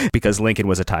 because Lincoln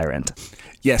was a tyrant.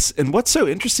 Yes, and what's so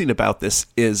interesting about this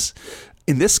is,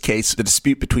 in this case, the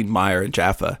dispute between Meyer and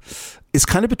Jaffa is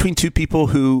kind of between two people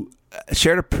who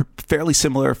shared a fairly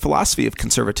similar philosophy of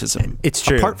conservatism. It's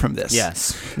true. Apart from this.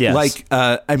 Yes. Like,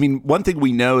 I mean, one thing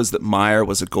we know is that Meyer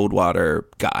was a Goldwater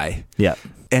guy. Yeah.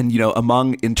 And,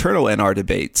 among internal NR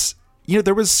debates,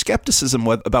 there was skepticism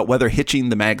about whether hitching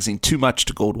the magazine too much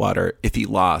to Goldwater if he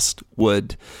lost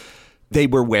they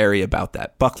were wary about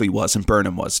that. Buckley was, and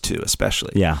Burnham was too,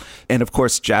 especially. Yeah. And of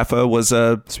course, Jaffa was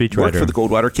a speechwriter worked for the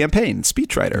Goldwater campaign,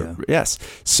 speechwriter. Yeah. Yes.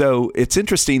 So it's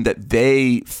interesting that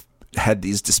they had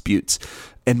these disputes,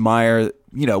 and Meyer,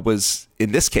 was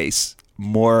in this case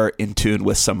more in tune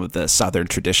with some of the Southern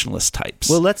traditionalist types.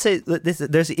 Well, let's say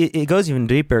it goes even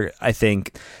deeper, I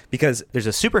think, because there's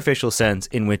a superficial sense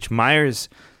in which Meyer's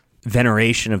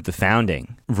veneration of the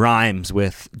founding rhymes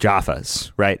with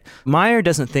Jaffa's, right? Meyer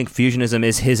doesn't think fusionism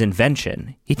is his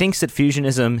invention. He thinks that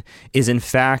fusionism is in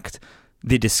fact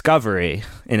the discovery,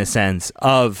 in a sense,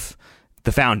 of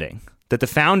the founding. That the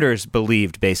founders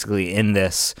believed basically in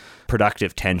this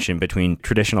productive tension between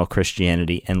traditional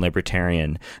Christianity and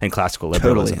libertarian and classical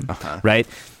liberalism, right?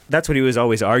 That's what he was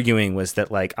always arguing, was that,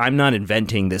 like, I'm not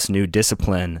inventing this new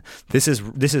discipline. This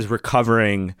is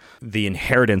recovering the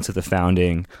inheritance of the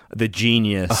founding, the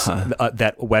genius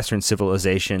that Western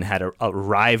civilization had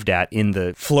arrived at in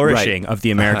the flourishing of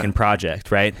the American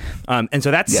project, right? And so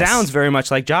that sounds very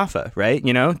much like Jaffa, right?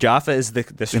 Jaffa is the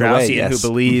Straussian who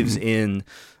believes in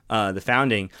the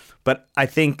founding. But I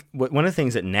think one of the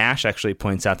things that Nash actually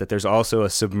points out, that there's also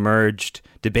a submerged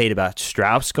debate about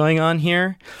Strauss going on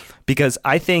here, because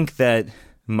I think that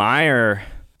Meyer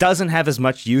doesn't have as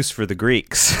much use for the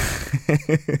Greeks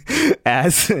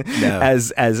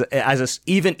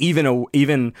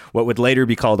even what would later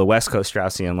be called a West Coast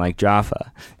Straussian like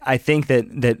Jaffa. I think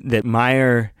that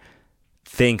Meyer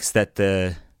thinks that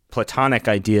the Platonic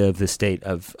idea of the state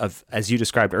of as you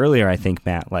described earlier, I think,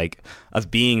 Matt, like, of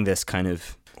being this kind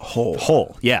of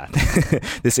whole,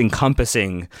 this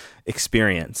encompassing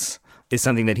experience, is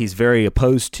something that he's very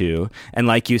opposed to. And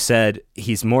like you said,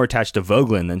 he's more attached to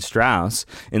Voegelin than Strauss,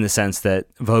 in the sense that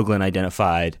Voegelin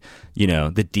identified,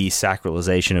 the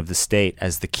desacralization of the state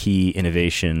as the key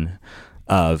innovation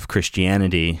of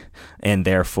Christianity, and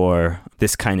therefore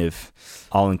this kind of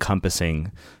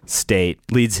all-encompassing state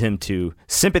leads him to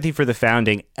sympathy for the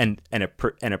founding and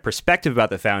a perspective about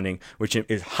the founding which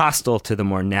is hostile to the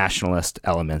more nationalist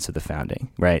elements of the founding,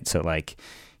 right? So, like,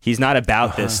 he's not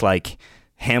about this, like,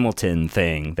 Hamilton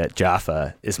thing that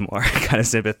Jaffa is more kind of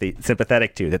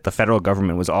sympathetic to, that the federal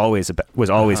government was always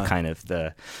kind of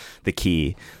the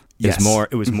key.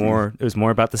 It was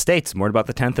more about the states, more about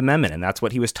the 10th Amendment, and that's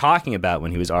what he was talking about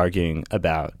when he was arguing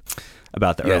about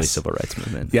the early civil rights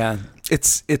movement. Yeah.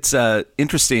 It's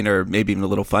interesting, or maybe even a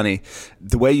little funny.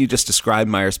 The way you just described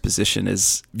Meyer's position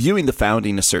is viewing the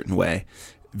founding a certain way,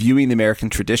 viewing the American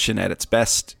tradition at its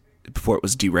best before it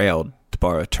was derailed, to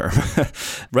borrow a term.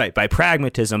 Right, by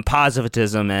pragmatism,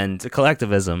 positivism, and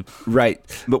collectivism. Right.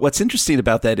 But what's interesting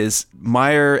about that is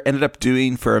Meyer ended up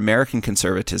doing for American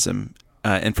conservatism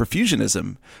and for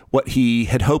fusionism what he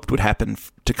had hoped would happen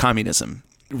to communism,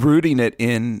 rooting it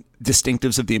in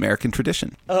distinctives of the American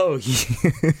tradition. Oh,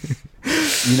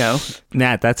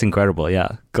 Nat, that's incredible.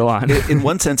 Yeah, go on. In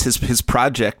one sense, his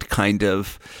project kind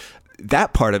of,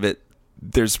 that part of it,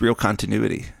 there's real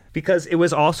continuity. Because it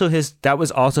was also that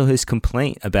was also his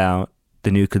complaint about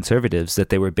the New Conservatives, that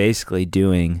they were basically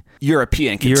doing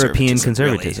European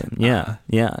conservatism. Really.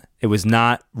 Yeah. It was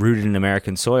not rooted in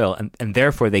American soil, and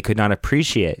therefore they could not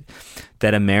appreciate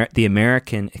that the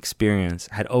American experience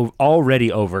had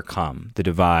already overcome the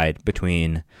divide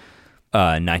between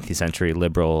 19th century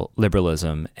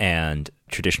liberalism and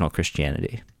traditional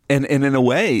Christianity. And in a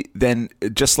way, then,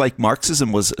 just like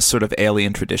Marxism was a sort of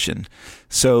alien tradition,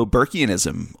 so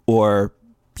Burkeanism, or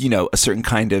a certain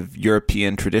kind of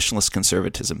European traditionalist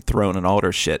conservatism, throne and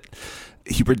altar shit,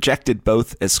 he rejected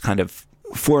both as kind of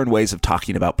foreign ways of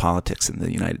talking about politics in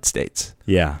the United States.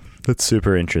 Yeah, that's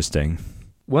super interesting.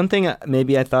 One thing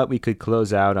maybe I thought we could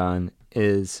close out on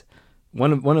is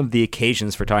one of the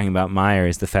occasions for talking about Meyer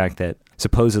is the fact that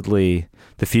supposedly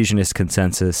the fusionist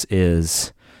consensus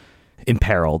is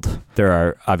imperiled. There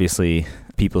are obviously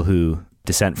people who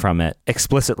dissent from it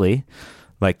explicitly,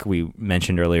 like we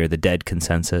mentioned earlier, the dead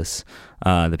consensus,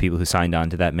 the people who signed on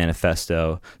to that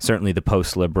manifesto, certainly the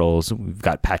post-liberals. We've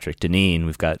got Patrick Deneen,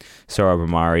 we've got Sohrab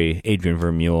Ahmari, Adrian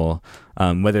Vermeule,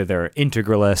 whether they're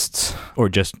integralists or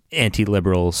just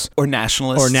anti-liberals. Or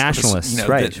nationalists.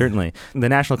 Right, certainly. The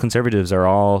national conservatives are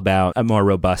all about a more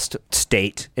robust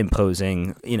state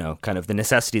imposing, kind of the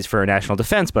necessities for a national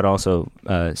defense, but also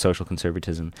social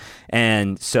conservatism.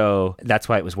 And so that's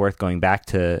why it was worth going back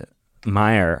to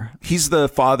Meyer. He's the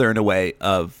father, in a way,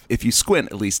 of, if you squint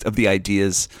at least, of the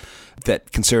ideas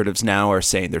that conservatives now are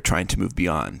saying they're trying to move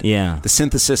beyond. Yeah. The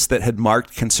synthesis that had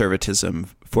marked conservatism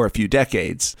for a few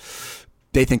decades,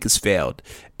 they think has failed.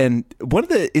 And one of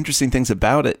the interesting things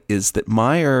about it is that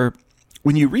Meyer,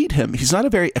 when you read him, he's not a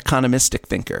very economistic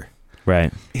thinker.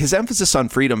 Right. His emphasis on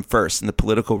freedom first in the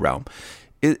political realm,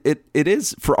 it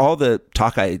is, for all the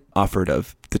talk I offered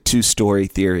of the two-story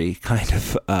theory kind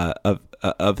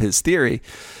of his theory,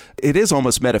 it is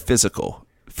almost metaphysical.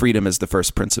 Freedom is the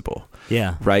first principle.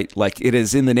 Yeah. Right? Like, it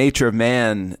is in the nature of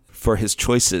man for his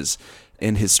choices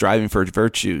and his striving for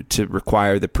virtue to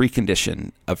require the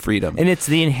precondition of freedom. And it's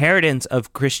the inheritance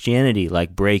of Christianity,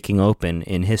 like breaking open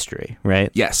in history, right?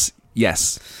 Yes.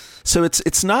 So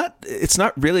it's not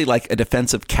really like a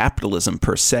defense of capitalism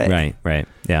per se. Right.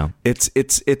 Yeah. It's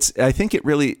I think it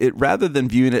rather than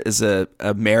viewing it as a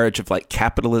marriage of like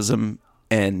capitalism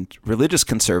and religious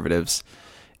conservatives,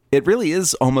 it really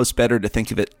is almost better to think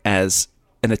of it as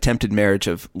an attempted marriage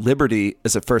of liberty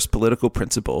as a first political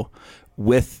principle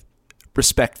with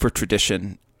respect for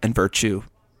tradition and virtue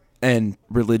and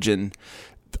religion,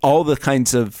 all the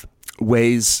kinds of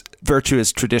ways virtue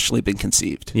has traditionally been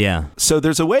conceived. Yeah. So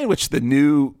there's a way in which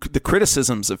the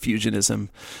criticisms of fusionism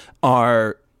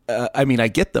are, I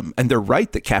get them, and they're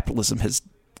right that capitalism has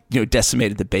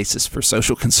decimated the basis for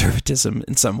social conservatism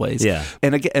in some ways. Yeah.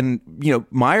 And again,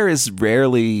 Meyer is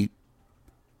rarely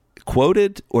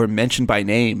quoted or mentioned by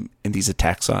name in these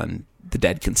attacks on the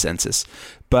dead consensus.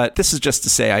 But this is just to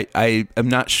say I am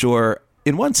not sure,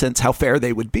 in one sense, how fair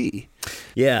they would be.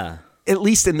 Yeah. At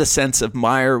least in the sense of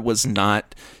Meyer was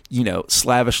not,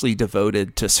 slavishly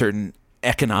devoted to certain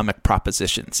economic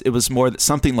propositions. It was more that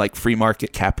something like free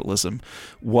market capitalism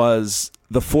was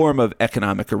the form of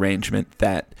economic arrangement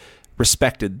that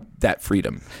respected that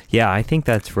freedom. Yeah, I think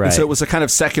that's right. And so it was a kind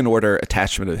of second order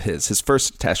attachment of his. His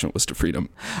first attachment was to freedom.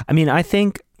 I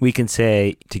think we can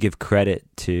say, to give credit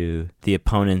to the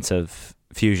opponents of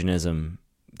fusionism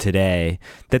today,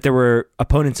 that there were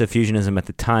opponents of fusionism at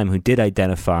the time who did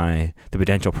identify the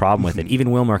potential problem with it.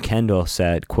 Even Wilmer Kendall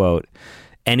said, quote,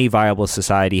 "Any viable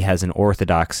society has an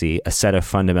orthodoxy, a set of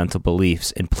fundamental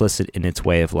beliefs implicit in its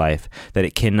way of life, that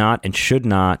it cannot and should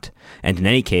not, and in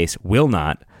any case will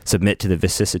not, submit to the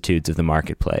vicissitudes of the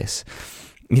marketplace."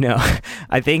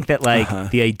 I think that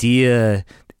the idea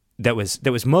that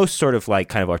was most sort of like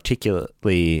kind of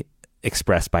articulately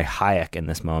expressed by Hayek in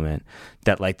this moment,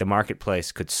 that like the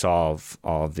marketplace could solve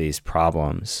all of these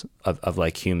problems of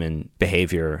like human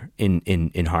behavior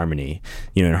in harmony,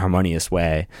 in a harmonious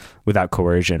way without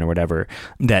coercion or whatever,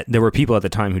 that there were people at the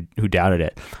time who doubted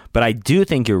it. But I do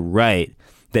think you're right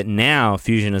that now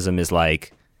fusionism is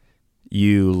like,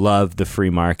 you love the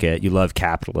free market, you love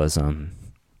capitalism,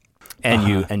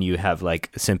 and you have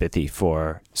like sympathy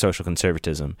for social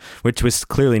conservatism, which was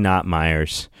clearly not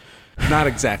Meyer's. Not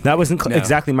exactly. That wasn't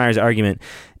exactly Meyer's argument.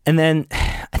 And then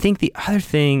I think the other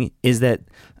thing is that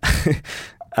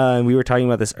we were talking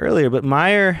about this earlier, but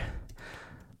Meyer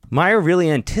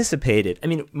really anticipated.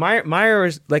 Meyer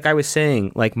was, like I was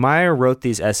saying, like Meyer wrote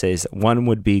these essays. One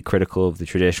would be critical of the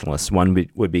traditionalists. One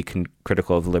would be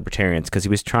critical of the libertarians, because he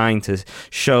was trying to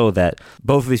show that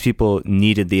both of these people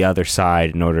needed the other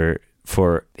side in order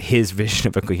for his vision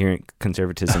of a coherent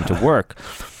conservatism to work.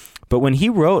 But when he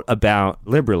wrote about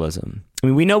liberalism,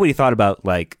 we know what he thought about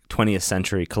like 20th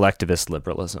century collectivist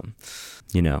liberalism.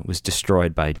 It was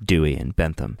destroyed by Dewey and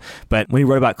Bentham. But when he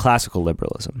wrote about classical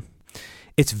liberalism,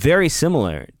 it's very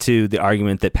similar to the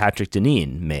argument that Patrick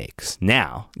Deneen makes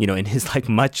now, in his like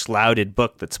much lauded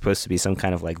book that's supposed to be some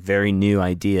kind of like very new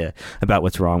idea about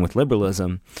what's wrong with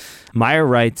liberalism. Meyer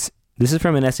writes, this is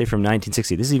from an essay from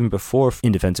 1960. This is even before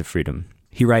In Defense of Freedom.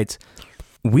 He writes,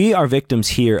 "We are victims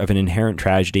here of an inherent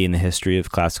tragedy in the history of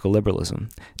classical liberalism.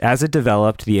 As it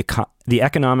developed, the The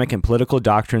economic and political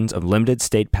doctrines of limited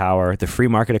state power, the free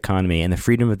market economy, and the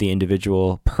freedom of the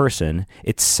individual person,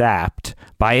 it sapped,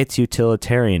 by its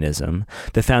utilitarianism,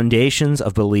 the foundations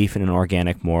of belief in an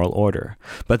organic moral order.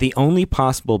 But the only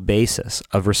possible basis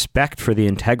of respect for the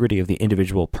integrity of the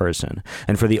individual person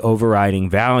and for the overriding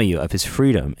value of his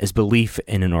freedom is belief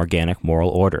in an organic moral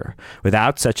order.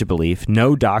 Without such a belief,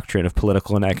 no doctrine of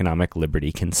political and economic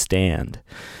liberty can stand.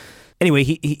 Anyway,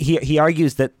 he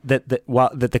argues that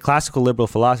the classical liberal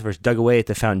philosophers dug away at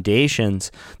the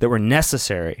foundations that were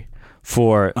necessary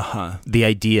for the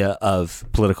idea of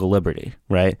political liberty,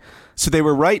 right? So they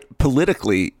were right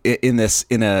politically in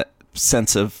a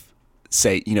sense of,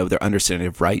 say, their understanding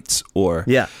of rights or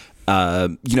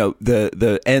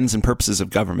the ends and purposes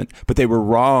of government, but they were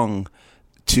wrong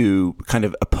to kind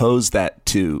of oppose that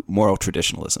to moral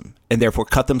traditionalism and therefore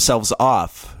cut themselves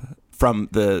off from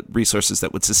the resources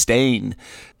that would sustain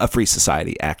a free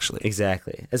society, actually.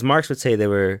 Exactly. As Marx would say, they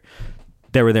were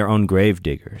their own grave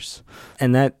diggers.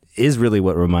 And that is really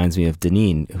what reminds me of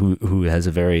Deneen, who has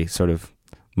a very sort of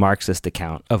Marxist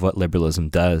account of what liberalism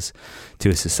does to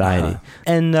a society.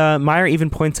 And Meyer even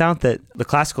points out that the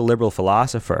classical liberal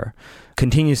philosopher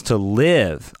continues to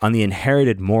live on the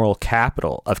inherited moral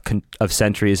capital of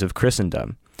centuries of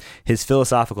Christendom. His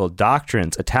philosophical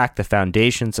doctrines attacked the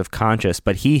foundations of conscience,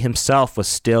 but he himself was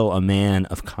still a man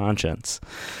of conscience.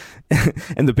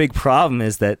 And the big problem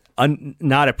is that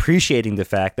not appreciating the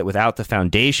fact that without the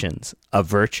foundations of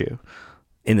virtue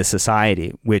in the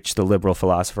society, which the liberal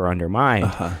philosopher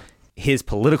undermined, his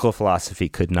political philosophy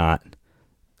could not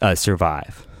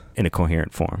survive in a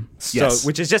coherent form. Yes. So,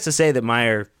 which is just to say that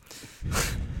Meyer,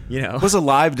 was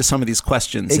alive to some of these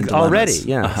questions and already.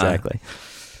 Yeah, exactly.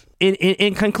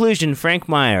 In conclusion, Frank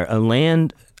Meyer, a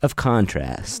land of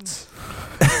contrasts.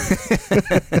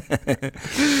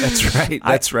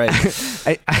 That's right.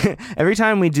 Every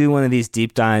time we do one of these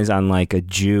deep dives on like a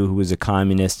Jew who was a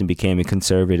communist and became a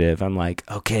conservative, I'm like,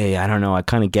 okay, I don't know. I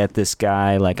kind of get this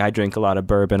guy. Like, I drink a lot of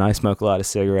bourbon. I smoke a lot of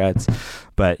cigarettes.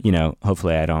 But,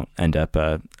 hopefully I don't end up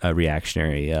a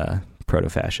reactionary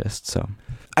proto-fascist. So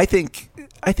I think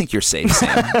you're safe,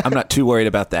 Sam. I'm not too worried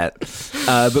about that.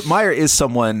 But Meyer is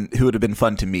someone who would have been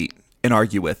fun to meet and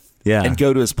argue with. Yeah. And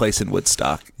go to his place in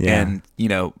Woodstock and,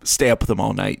 stay up with him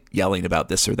all night yelling about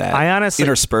this or that. I honestly...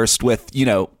 interspersed with,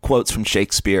 quotes from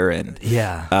Shakespeare. And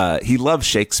he loves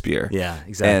Shakespeare. Yeah,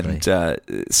 exactly. And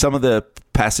some of the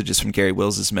passages from Gary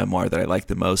Wills's memoir that I like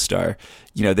the most are,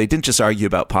 they didn't just argue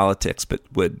about politics, but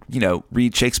would,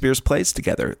 read Shakespeare's plays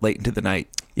together late into the night.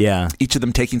 Yeah. Each of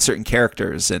them taking certain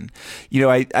characters. And,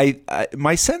 I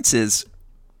my sense is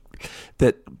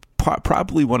that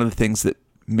probably one of the things that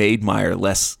made Meyer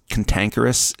less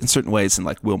cantankerous in certain ways than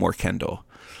like Wilmore Kendall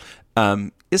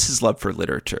is his love for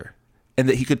literature, and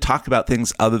that he could talk about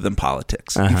things other than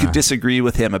politics. You could disagree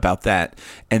with him about that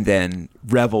and then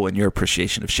revel in your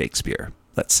appreciation of Shakespeare,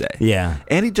 let's say. Yeah.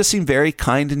 And he just seemed very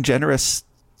kind and generous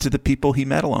to the people he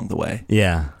met along the way.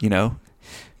 Yeah.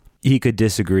 He could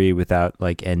disagree without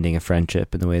like ending a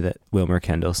friendship in the way that Wilmer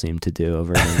Kendall seemed to do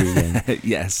over and over again.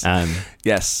 Yes.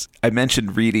 Yes. I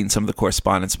mentioned reading some of the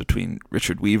correspondence between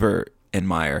Richard Weaver and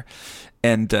Meyer,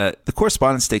 and the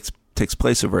correspondence takes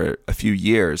place over a few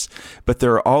years, but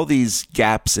there are all these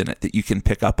gaps in it that you can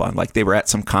pick up on. Like they were at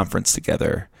some conference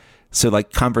together. So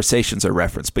like conversations are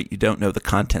referenced, but you don't know the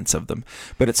contents of them.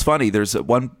 But it's funny. There's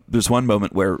one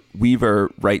moment where Weaver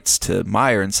writes to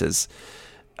Meyer and says,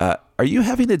 are you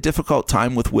having a difficult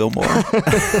time with Wilmore?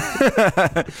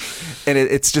 And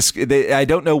it's just, I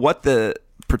don't know what the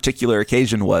particular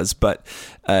occasion was, but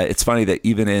it's funny that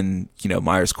even in,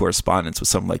 Meyer's correspondence with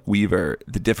someone like Weaver,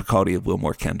 the difficulty of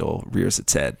Wilmore Kendall rears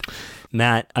its head.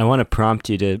 Matt, I want to prompt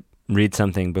you to read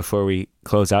something before we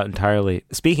close out entirely.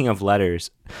 Speaking of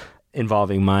letters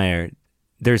involving Meyer,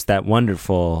 there's that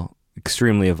wonderful,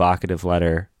 extremely evocative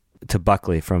letter to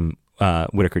Buckley from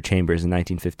Whittaker Chambers in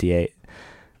 1958.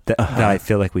 That I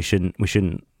feel like we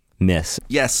shouldn't miss.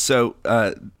 Yes. So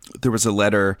there was a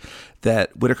letter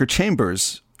that Whittaker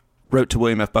Chambers wrote to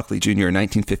William F. Buckley Jr. in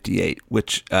 1958,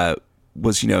 which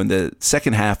was, in the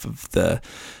second half of the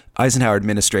Eisenhower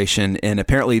administration. And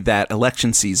apparently that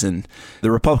election season,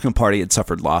 the Republican Party had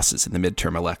suffered losses in the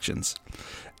midterm elections.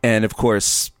 And of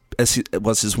course, as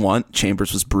was his wont,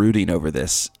 Chambers was brooding over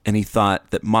this. And he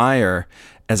thought that Meyer,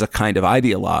 as a kind of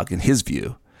ideologue, in his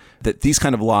view, that these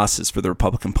kind of losses for the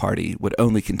Republican Party would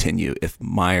only continue if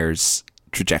Meyer's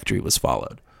trajectory was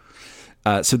followed.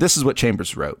 So this is what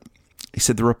Chambers wrote. He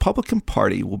said, the Republican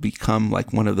Party will become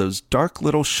like one of those dark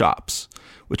little shops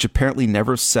which apparently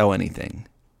never sell anything.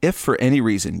 If for any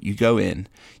reason you go in,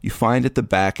 you find at the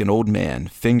back an old man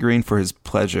fingering for his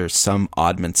pleasure some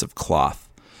oddments of cloth.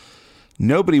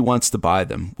 Nobody wants to buy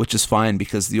them, which is fine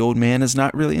because the old man is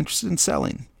not really interested in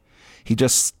selling. He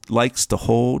just likes to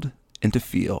hold and to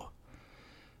feel.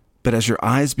 But as your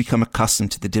eyes become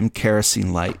accustomed to the dim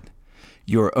kerosene light,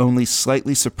 you are only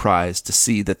slightly surprised to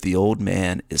see that the old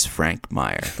man is Frank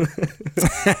Meyer.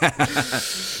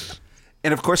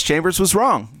 And of course, Chambers was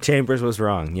wrong. Chambers was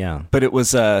wrong, yeah. But it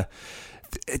was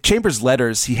Chambers'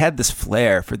 letters. He had this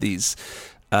flair for these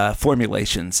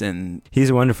formulations, and he's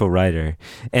a wonderful writer.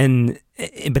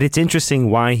 But it's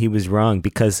interesting why he was wrong,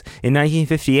 because in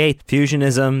 1958,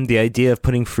 fusionism, the idea of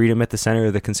putting freedom at the center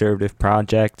of the conservative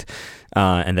project,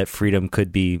 and that freedom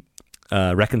could be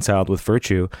reconciled with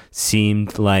virtue,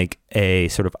 seemed like a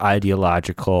sort of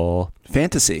ideological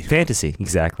fantasy. Fantasy,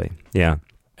 exactly. Yeah.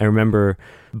 I remember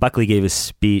Buckley gave a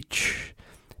speech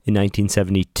in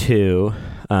 1972,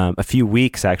 a few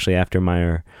weeks actually after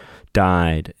Meyer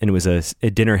died, and it was a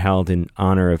dinner held in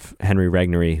honor of Henry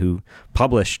Regnery, who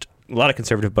published a lot of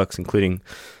conservative books, including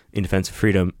In Defense of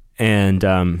Freedom. And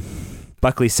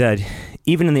Buckley said,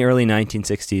 even in the early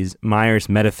 1960s, Meyer's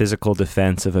metaphysical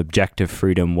defense of objective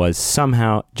freedom was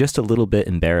somehow just a little bit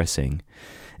embarrassing.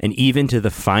 And even to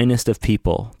the finest of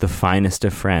people, the finest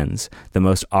of friends, the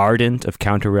most ardent of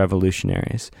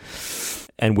counter-revolutionaries.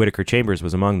 And Whittaker Chambers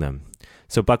was among them.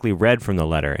 So Buckley read from the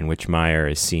letter in which Meyer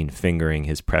is seen fingering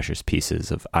his precious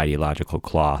pieces of ideological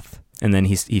cloth. And then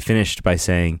he finished by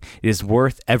saying, "It is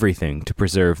worth everything to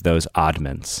preserve those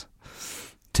oddments,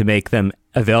 to make them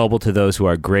available to those who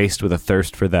are graced with a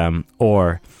thirst for them,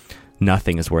 or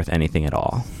nothing is worth anything at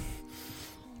all."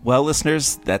 Well,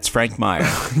 listeners, that's Frank Meyer.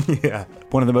 Yeah.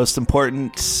 One of the most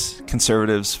important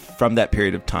conservatives from that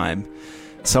period of time.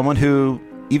 Someone who,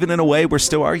 even in a way, we're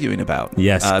still arguing about.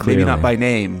 Yes, maybe not by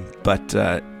name, but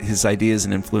his ideas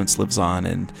and influence lives on.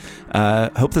 And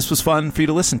hope this was fun for you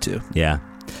to listen to. Yeah.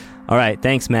 All right.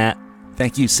 Thanks, Matt.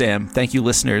 Thank you, Sam. Thank you,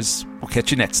 listeners. We'll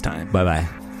catch you next time. Bye-bye.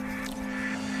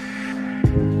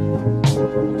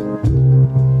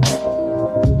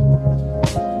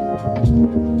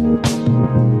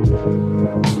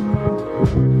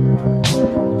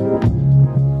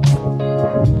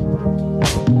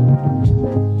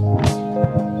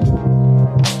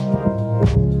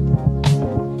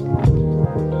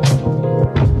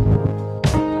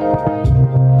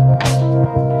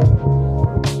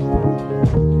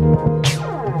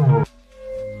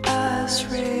 As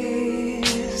rain